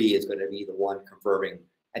BICEP 3 is going to be the one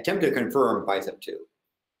attempt to confirm BICEP 2,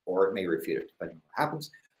 or it may refute it depending on what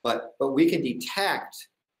happens. But we can detect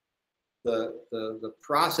the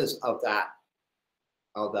process of that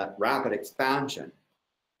rapid expansion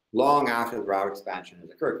long after the rapid expansion has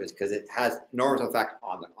occurred, because it has enormous effect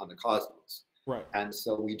on the cosmos. Right. And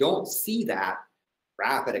so we don't see that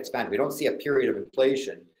rapid expansion. We don't see a period of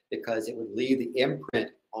inflation because it would leave the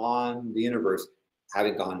imprint on the universe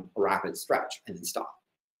having gone a rapid stretch and then stop.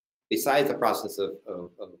 Besides the process of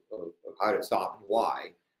how to stop and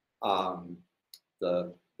why,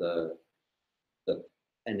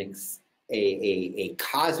 a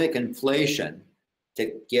cosmic inflation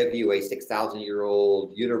to give you a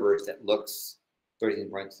 6,000-year-old universe that looks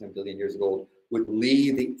 13.7 billion years old would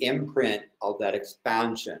leave the imprint of that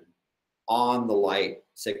expansion on the light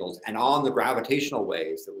signals and on the gravitational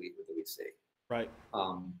waves that we see. Right.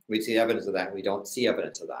 We see evidence of that. We don't see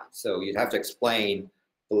evidence of that. So you'd have to explain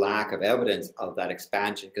the lack of evidence of that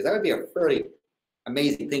expansion, because that would be a fairly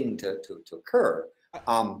amazing thing to occur.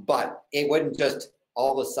 But it wouldn't just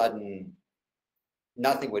all of a sudden,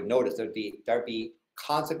 nothing would notice. There'd be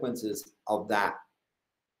consequences of that.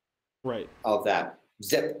 Right. Of that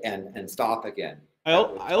zip and stop again. I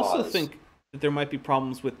also think that there might be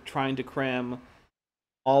problems with trying to cram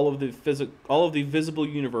all of the visible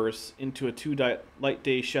universe into a 2 light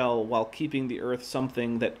day shell while keeping the Earth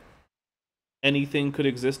something that anything could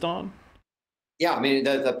exist on. Yeah, I mean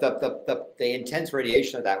the intense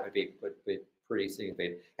radiation of that would be pretty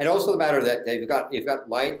significant, and also the matter that you've got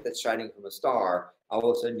light that's shining from a star. All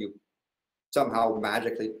of a sudden, you somehow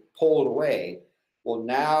magically pull it away. Well,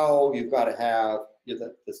 now you've got to have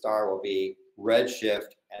the star will be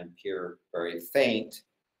redshift and appear very faint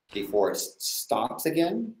before it stops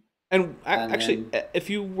again. And actually, then, if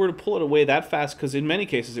you were to pull it away that fast, because in many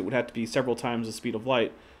cases it would have to be several times the speed of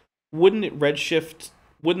light, wouldn't the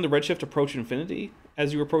redshift approach infinity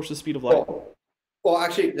as you approach the speed of light? Well,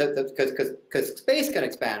 actually, because space can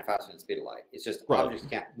expand faster than the speed of light. It's just objects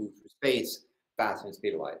can't move through space faster than the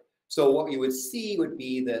speed of light. So what you would see would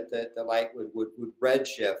be that the light would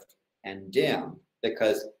redshift and dim,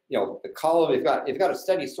 because the column, you've got a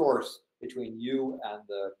steady source between you and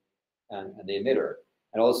the emitter,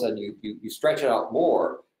 and all of a sudden you stretch it out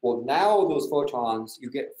more. Well, now those photons,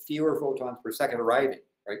 you get fewer photons per second arriving,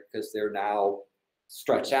 right? Because they're now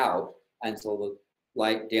stretched out, and so the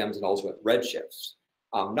light dims and also it redshifts.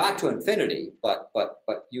 Not to infinity, but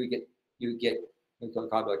you get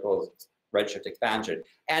like redshift expansion,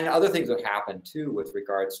 and other things would happen too with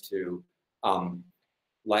regards to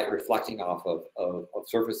light reflecting off of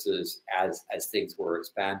surfaces as things were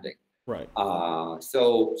expanding. Right.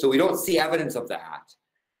 So we don't see evidence of that.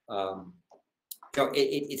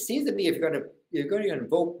 It seems to me if you're going to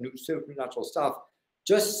invoke supernatural stuff,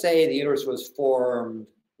 just say the universe was formed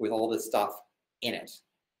with all this stuff in it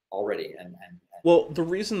already. And well, the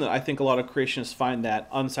reason that I think a lot of creationists find that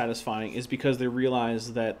unsatisfying is because they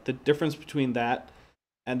realize that the difference between that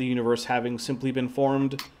and the universe having simply been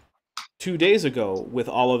formed 2 days ago with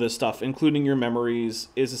all of this stuff, including your memories,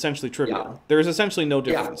 is essentially trivial. Yeah. There is essentially no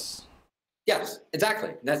difference. Yeah. Yes,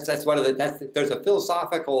 exactly. That's one of there's a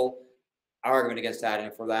philosophical argument against that,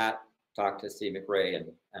 and for that, talk to Steve McRae and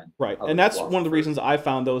right. And that's one of the reasons I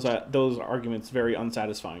found those arguments very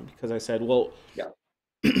unsatisfying, because I said, well,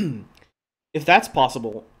 if that's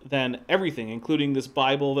possible, then everything, including this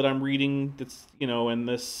Bible that I'm reading, that's and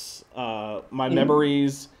this my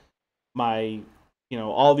memories, my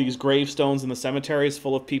all these gravestones in the cemeteries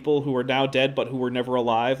full of people who are now dead but who were never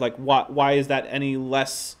alive, like why is that any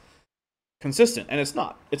less consistent? And it's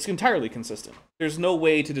not. It's entirely consistent. There's no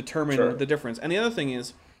way to determine the difference. And the other thing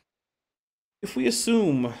is, if we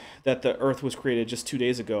assume that the Earth was created just 2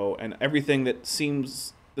 days ago and everything that's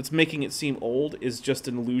making it seem old is just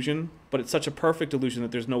an illusion, but it's such a perfect illusion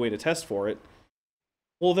that there's no way to test for it,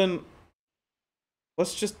 well then,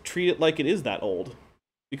 let's just treat it like it is that old,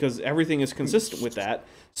 because everything is consistent with that.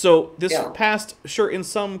 So this past, sure, in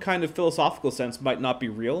some kind of philosophical sense, might not be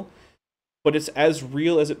real, but it's as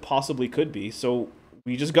real as it possibly could be, so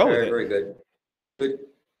we just go with it. Very good.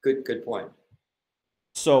 Good point.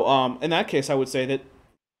 So, in that case, I would say that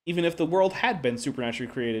even if the world had been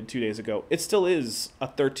supernaturally created 2 days ago, it still is a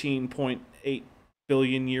 13.8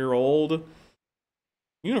 billion year old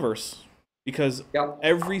universe, because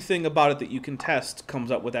everything about it that you can test comes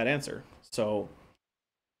up with that answer. So,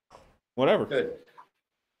 whatever. Good.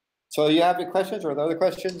 So you have any questions, or other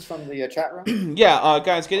questions from the chat room? Yeah,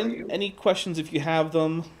 guys, get in any questions if you have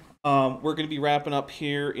them. We're going to be wrapping up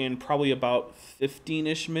here in probably about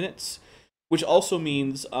 15-ish minutes, which also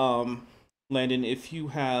means, Landon, if you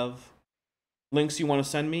have links you want to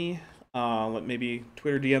send me, maybe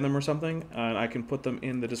Twitter DM them or something, and I can put them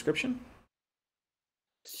in the description.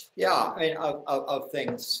 Yeah, I mean, of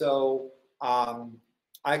things. So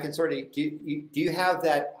I can sort of, do you have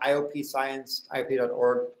that IOP Science,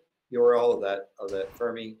 IOP.org URL of that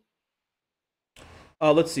Fermi?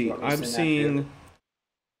 Let's see. I'm seeing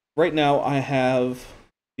right now I have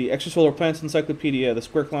the Extrasolar Planets Encyclopedia, the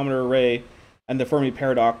Square Kilometer Array, and the Fermi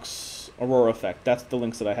Paradox Aurora Effect. That's the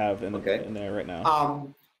links that I have in there right now.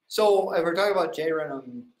 So if we're talking about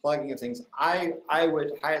J-Random plugging of things, I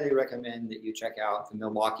would highly recommend that you check out the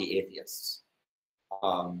Milwaukee Atheists.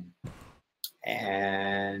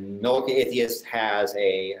 And Milwaukee Atheists has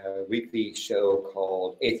a weekly show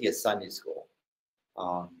called Atheist Sunday School.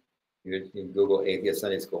 You can Google Atheist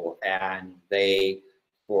Sunday School, and they,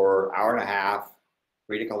 for an hour and a half,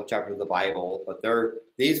 read a couple chapters of the Bible. But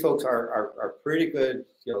these folks are pretty good,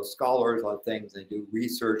 scholars on things. They do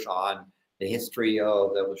research on the history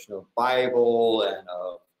of the evolution of the Bible and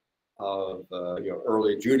of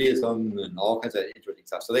early Judaism and all kinds of interesting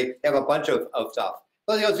stuff. So they have a bunch of stuff.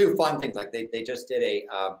 But they also do fun things, like they just did a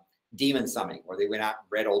demon summoning, where they went out and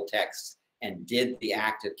read old texts and did the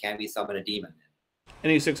act of can we summon a demon.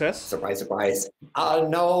 Any success? Surprise, surprise.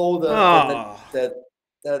 No,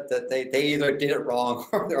 they either did it wrong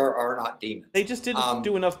or are not demons. They just didn't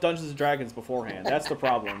do enough Dungeons and Dragons beforehand. That's the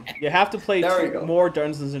problem. You have to play more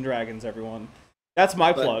Dungeons and Dragons, everyone. That's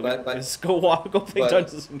my plug. Is go play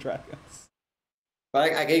Dungeons and Dragons.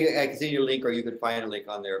 But I can see your link, or you could find a link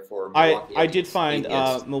on there for Milwaukee I did find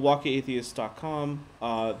MilwaukeeAtheist.com.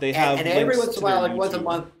 They have and every once in a while, like once a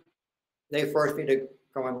month, they force me to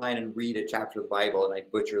go online and read a chapter of the Bible, and I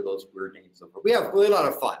butcher those weird names. So we have really a lot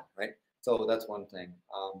of fun, right? So that's one thing.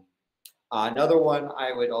 Another one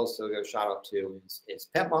I would also give a shout out to is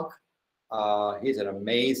Pet Monk. He's an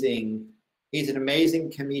amazing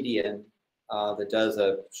comedian that does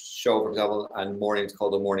a show, for example, on mornings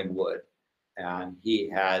called The Morning Wood, and he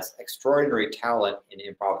has extraordinary talent in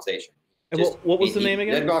improvisation. And what was the name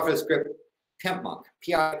again? Then go off the script. Pimp Monk,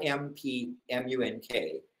 Pimpmunk.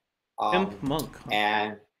 Pimp Monk.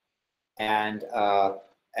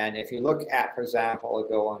 And if you look at, for example, I'll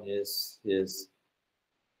go on his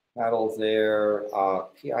title there,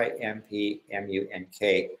 Pimpmunk.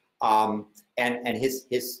 And his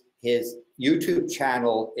YouTube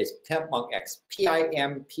channel is Pimp Monk X,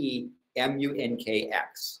 Pimpmunkx.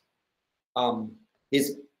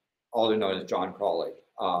 He's also known as John Crawley,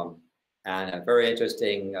 and a very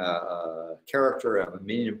interesting character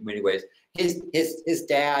in many ways. His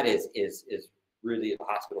dad is really in the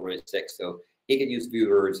hospital, really sick, so he can use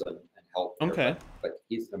viewers and help. Okay. But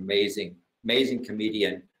he's an amazing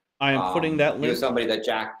comedian. I am putting that link. He was somebody that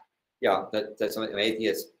that's somebody an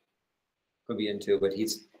atheist could be into, but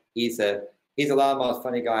he's a lot of most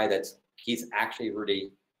funny guy. He's actually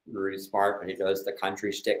really smart, and he does the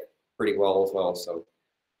country shtick pretty well as well. So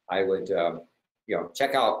I would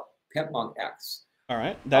check out Pimp Monk X. All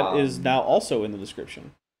right, that is now also in the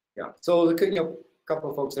description. Yeah. So a couple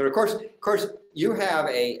of folks there. Of course, you have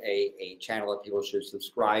a channel that people should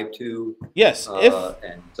subscribe to. Yes.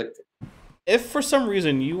 And click. If for some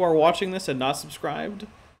reason you are watching this and not subscribed,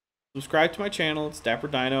 subscribe to my channel. It's Dapper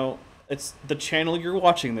Dino. It's the channel you're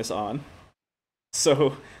watching this on.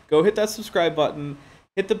 So go hit that subscribe button.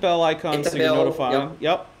 Hit the bell icon so you're notified.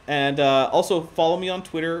 Yep. And also follow me on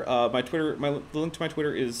Twitter. The link to my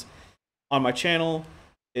Twitter is on my channel.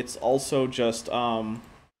 It's also just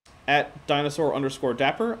at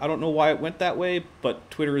Dinosaur_Dapper. I don't know why it went that way,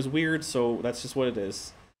 but Twitter is weird, so that's just what it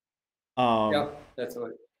is. That's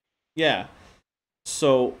what. Yeah.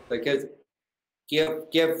 So because give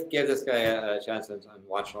this guy a chance and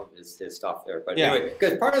watch all his stuff there. But anyway,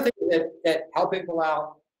 because part of the thing that help people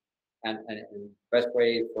out and best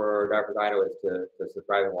way for Dapper Dino is to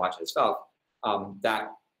subscribe and watch his stuff.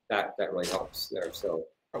 That really helps there. So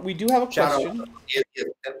we do have a question.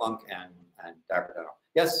 Pimp Monk and Dapper Dino.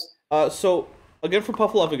 Yes. So again, from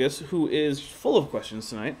Puffalophagus, who is full of questions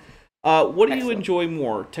tonight. What do you enjoy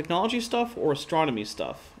more, technology stuff or astronomy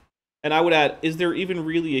stuff? And I would add, is there even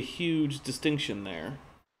really a huge distinction there?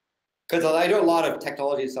 Because I do a lot of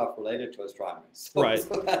technology stuff related to astronomy. So, right.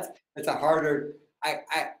 So that's a harder.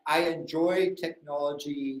 I enjoy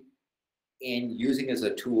technology in using as a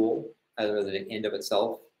tool rather than an end of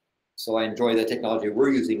itself. So I enjoy the technology we're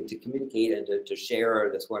using to communicate and to share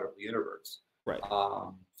this wonderful universe. Right.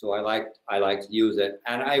 So I like to use it,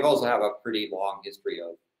 and I also have a pretty long history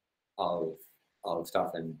of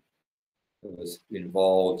stuff, and was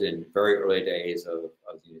involved in very early days of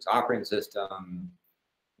the Unix operating system,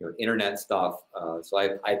 internet stuff. So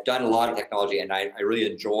I've done a lot of technology, and I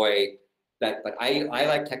really enjoy that. But I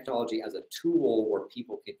like technology as a tool where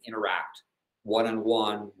people can interact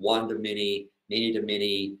one-on-one, one-to-many,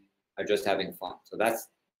 many-to-many, are just having fun. So that's,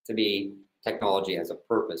 to me, technology has a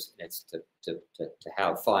purpose, and it's to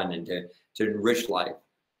have fun and to enrich life.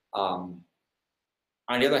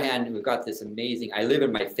 On the other hand, we've got this amazing. I live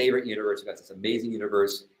in my favorite universe. We've got this amazing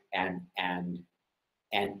universe, and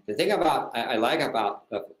the thing about I like about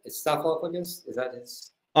it's Puffalophagus. Is that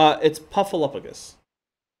his? It's Puffalophagus.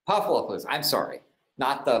 Puffalophagus. I'm sorry,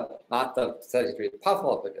 not the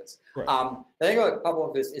Puffalophagus. Right. The thing about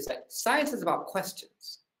Puffalophagus is that science is about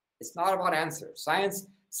questions. It's not about answers. Science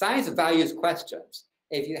values questions.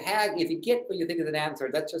 If you get what you think is an answer,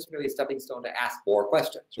 that's just really a stepping stone to ask more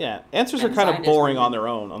questions. Right? Yeah, answers are kind of boring on their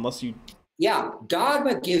own, unless you. Yeah,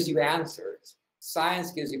 dogma gives you answers.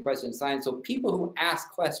 Science gives you questions. So people who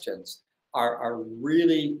ask questions are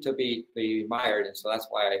really to be admired, and so that's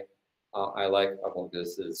why I like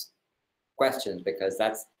Puffalophagus' questions, because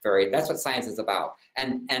that's what science is about.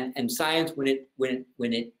 And science, when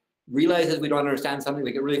it realizes we don't understand something,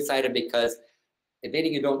 we get really excited, because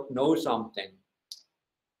admitting you don't know something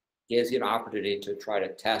gives you an opportunity to try to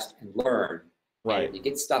test and learn. Right. And if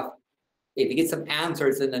you get some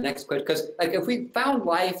answers, then the next question, because like if we found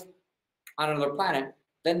life on another planet,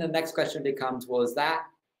 then the next question becomes, well,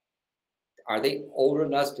 are they older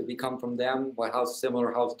than us? Did we come from them? How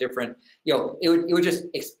similar, how different? It would just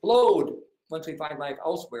explode once we find life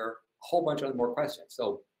elsewhere, a whole bunch of more questions.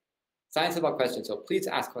 So science is about questions, so please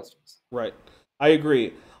ask questions. Right. I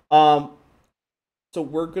agree. So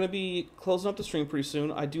we're going to be closing up the stream pretty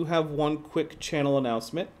soon. I do have one quick channel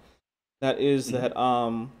announcement. That is that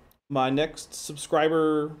my next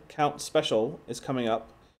subscriber count special is coming up.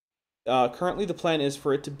 Currently, the plan is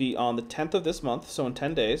for it to be on the 10th of this month, so in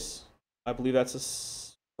 10 days. I believe that's a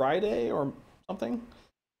Friday or something.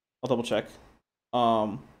 I'll double check.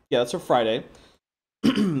 Yeah, that's a Friday.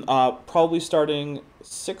 Probably starting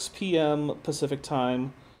 6 p.m. Pacific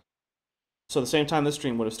time. So the same time this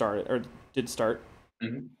stream would have started, or did start.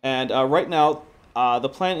 Mm-hmm. And right now, the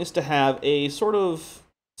plan is to have a sort of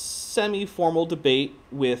semi-formal debate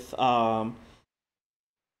with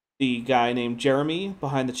the guy named Jeremy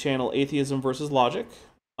behind the channel Atheism versus Logic.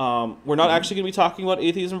 We're not actually going to be talking about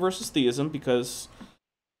atheism versus theism because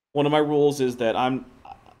one of my rules is that I'm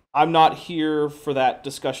not here for that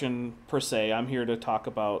discussion per se. I'm here to talk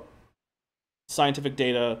about scientific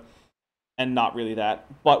data and not really that.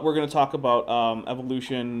 But we're going to talk about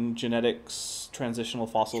evolution, genetics, transitional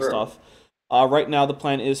fossil stuff. Right now, the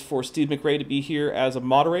plan is for Steve McRae to be here as a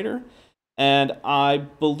moderator. And I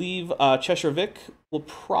believe Cheshire Vic will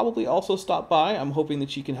probably also stop by. I'm hoping that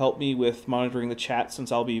she can help me with monitoring the chat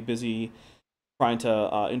since I'll be busy trying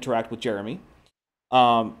to interact with Jeremy.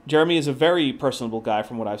 Jeremy is a very personable guy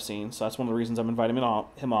from what I've seen, so that's one of the reasons I'm inviting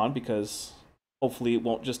him on, because hopefully it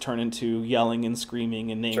won't just turn into yelling and screaming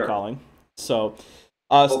and name-calling. So,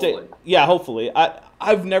 hopefully. Hopefully.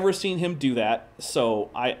 I've never seen him do that, so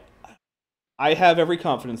I have every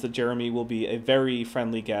confidence that Jeremy will be a very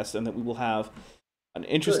friendly guest and that we will have an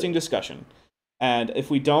interesting discussion. And if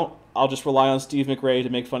we don't, I'll just rely on Steve McRae to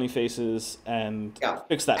make funny faces and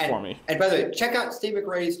fix that for me. And by the way, check out Steve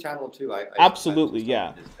McRae's channel too. Absolutely,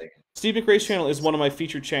 yeah. Steve McRae's channel is one of my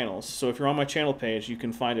featured channels, so if you're on my channel page, you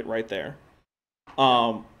can find it right there.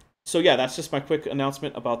 So yeah, that's just my quick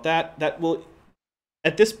announcement about that. That will,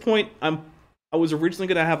 at this point, I was originally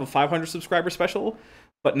going to have a 500 subscriber special,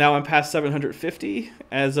 but now I'm past 750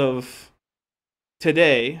 as of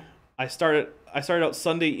today. I started out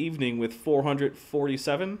Sunday evening with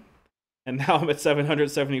 447, and now I'm at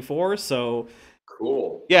 774. So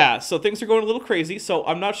cool. Yeah, so things are going a little crazy. So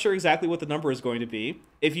I'm not sure exactly what the number is going to be.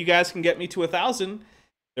 If you guys can get me to 1,000,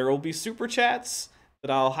 there will be super chats that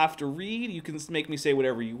I'll have to read. You can make me say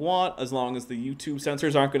whatever you want, as long as the YouTube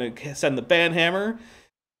censors aren't going to send the ban hammer.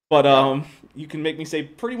 But you can make me say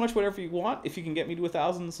pretty much whatever you want if you can get me to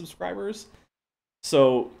 1,000 subscribers.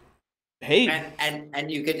 So, hey,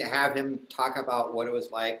 and you get to have him talk about what it was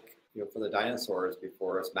like, for the dinosaurs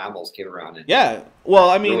before us mammals came around. And well,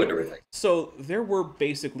 I mean, so there were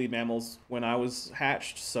basically mammals when I was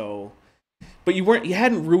hatched. So, but you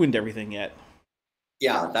hadn't ruined everything yet.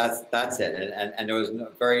 Yeah, that's it. And there was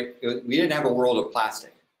we didn't have a world of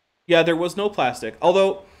plastic. Yeah, there was no plastic.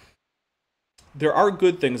 Although there are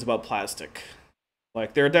good things about plastic.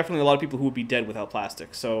 Like, there are definitely a lot of people who would be dead without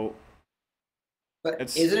plastic. So, but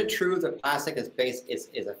isn't it true that plastic is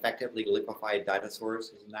effectively liquefied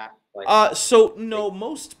dinosaurs? Isn't that like? So no,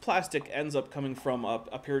 most plastic ends up coming from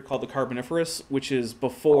a period called the Carboniferous, which is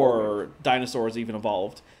before dinosaurs even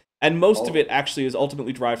evolved. And most of it actually is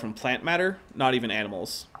ultimately derived from plant matter, not even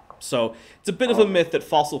animals. So it's a bit of a myth that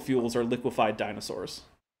fossil fuels are liquefied dinosaurs.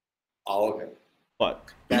 Oh, okay. But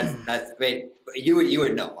that's you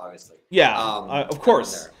would know, obviously. Yeah, of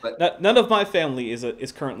course. But none of my family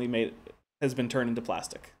is currently has been turned into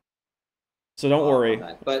plastic. So don't worry.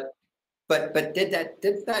 But did that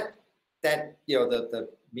the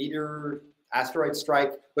meteor asteroid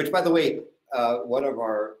strike, which by the way, one of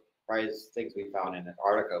our things we found in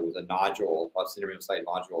Antarctica was a nodule, a site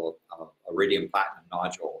nodule, a iridium platinum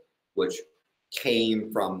nodule, which came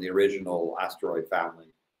from the original asteroid family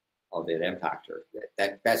of that impactor.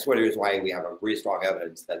 That's what it is why we have a really strong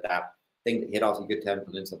evidence that thing that hit off the Yucatan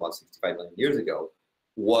Peninsula about 65 million years ago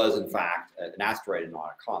was in fact an asteroid and not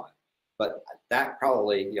a comet. But that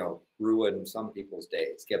probably ruined some people's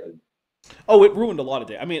days, given. Oh, it ruined a lot of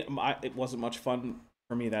days. I mean, it wasn't much fun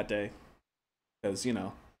for me that day, because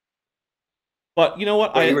But you know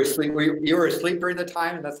what? You were asleep during the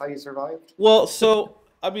time, and that's how you survived? Well, so,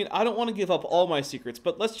 I mean, I don't want to give up all my secrets,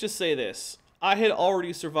 but let's just say this. I had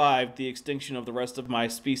already survived the extinction of the rest of my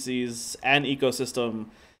species and ecosystem.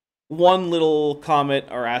 One little comet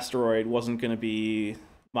or asteroid wasn't going to be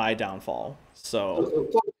my downfall.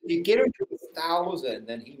 So if you get him to 1,000,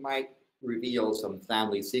 then he might reveal some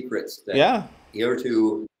family secrets that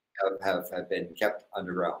hitherto have been kept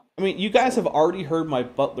underground. I mean, you guys have already heard my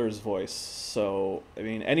butler's voice, so I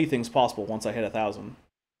mean, anything's possible once I hit 1,000.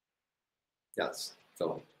 Yes.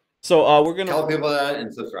 So we're gonna tell people that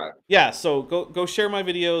and subscribe. Yeah. So go share my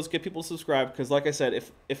videos, get people to subscribe, because like I said,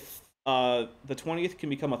 if the 20th can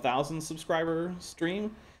become 1,000 subscriber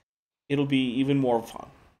stream, it'll be even more fun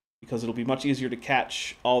because it'll be much easier to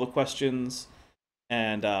catch all the questions,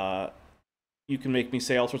 and You can make me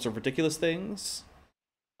say all sorts of ridiculous things.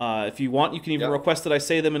 If you want, you can even request that I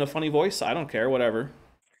say them in a funny voice. I don't care, whatever.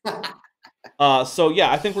 So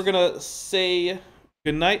yeah, I think we're gonna say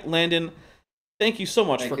goodnight, Landon. Thank you so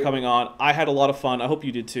much for coming on. I had a lot of fun. I hope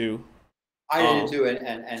you did too. I did too,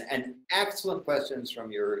 and excellent questions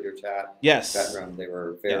from your chat. Yes. Chat room. They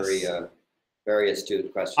were very very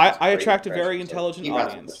astute questions. I attract a very intelligent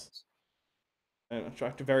audience. I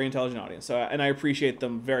attract a very intelligent audience. So, and I appreciate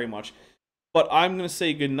them very much. But I'm gonna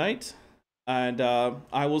say goodnight. And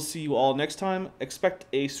I will see you all next time. Expect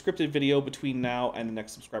a scripted video between now and the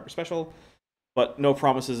next subscriber special, but no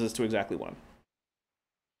promises as to exactly when.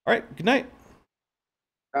 All right, good night.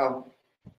 Oh.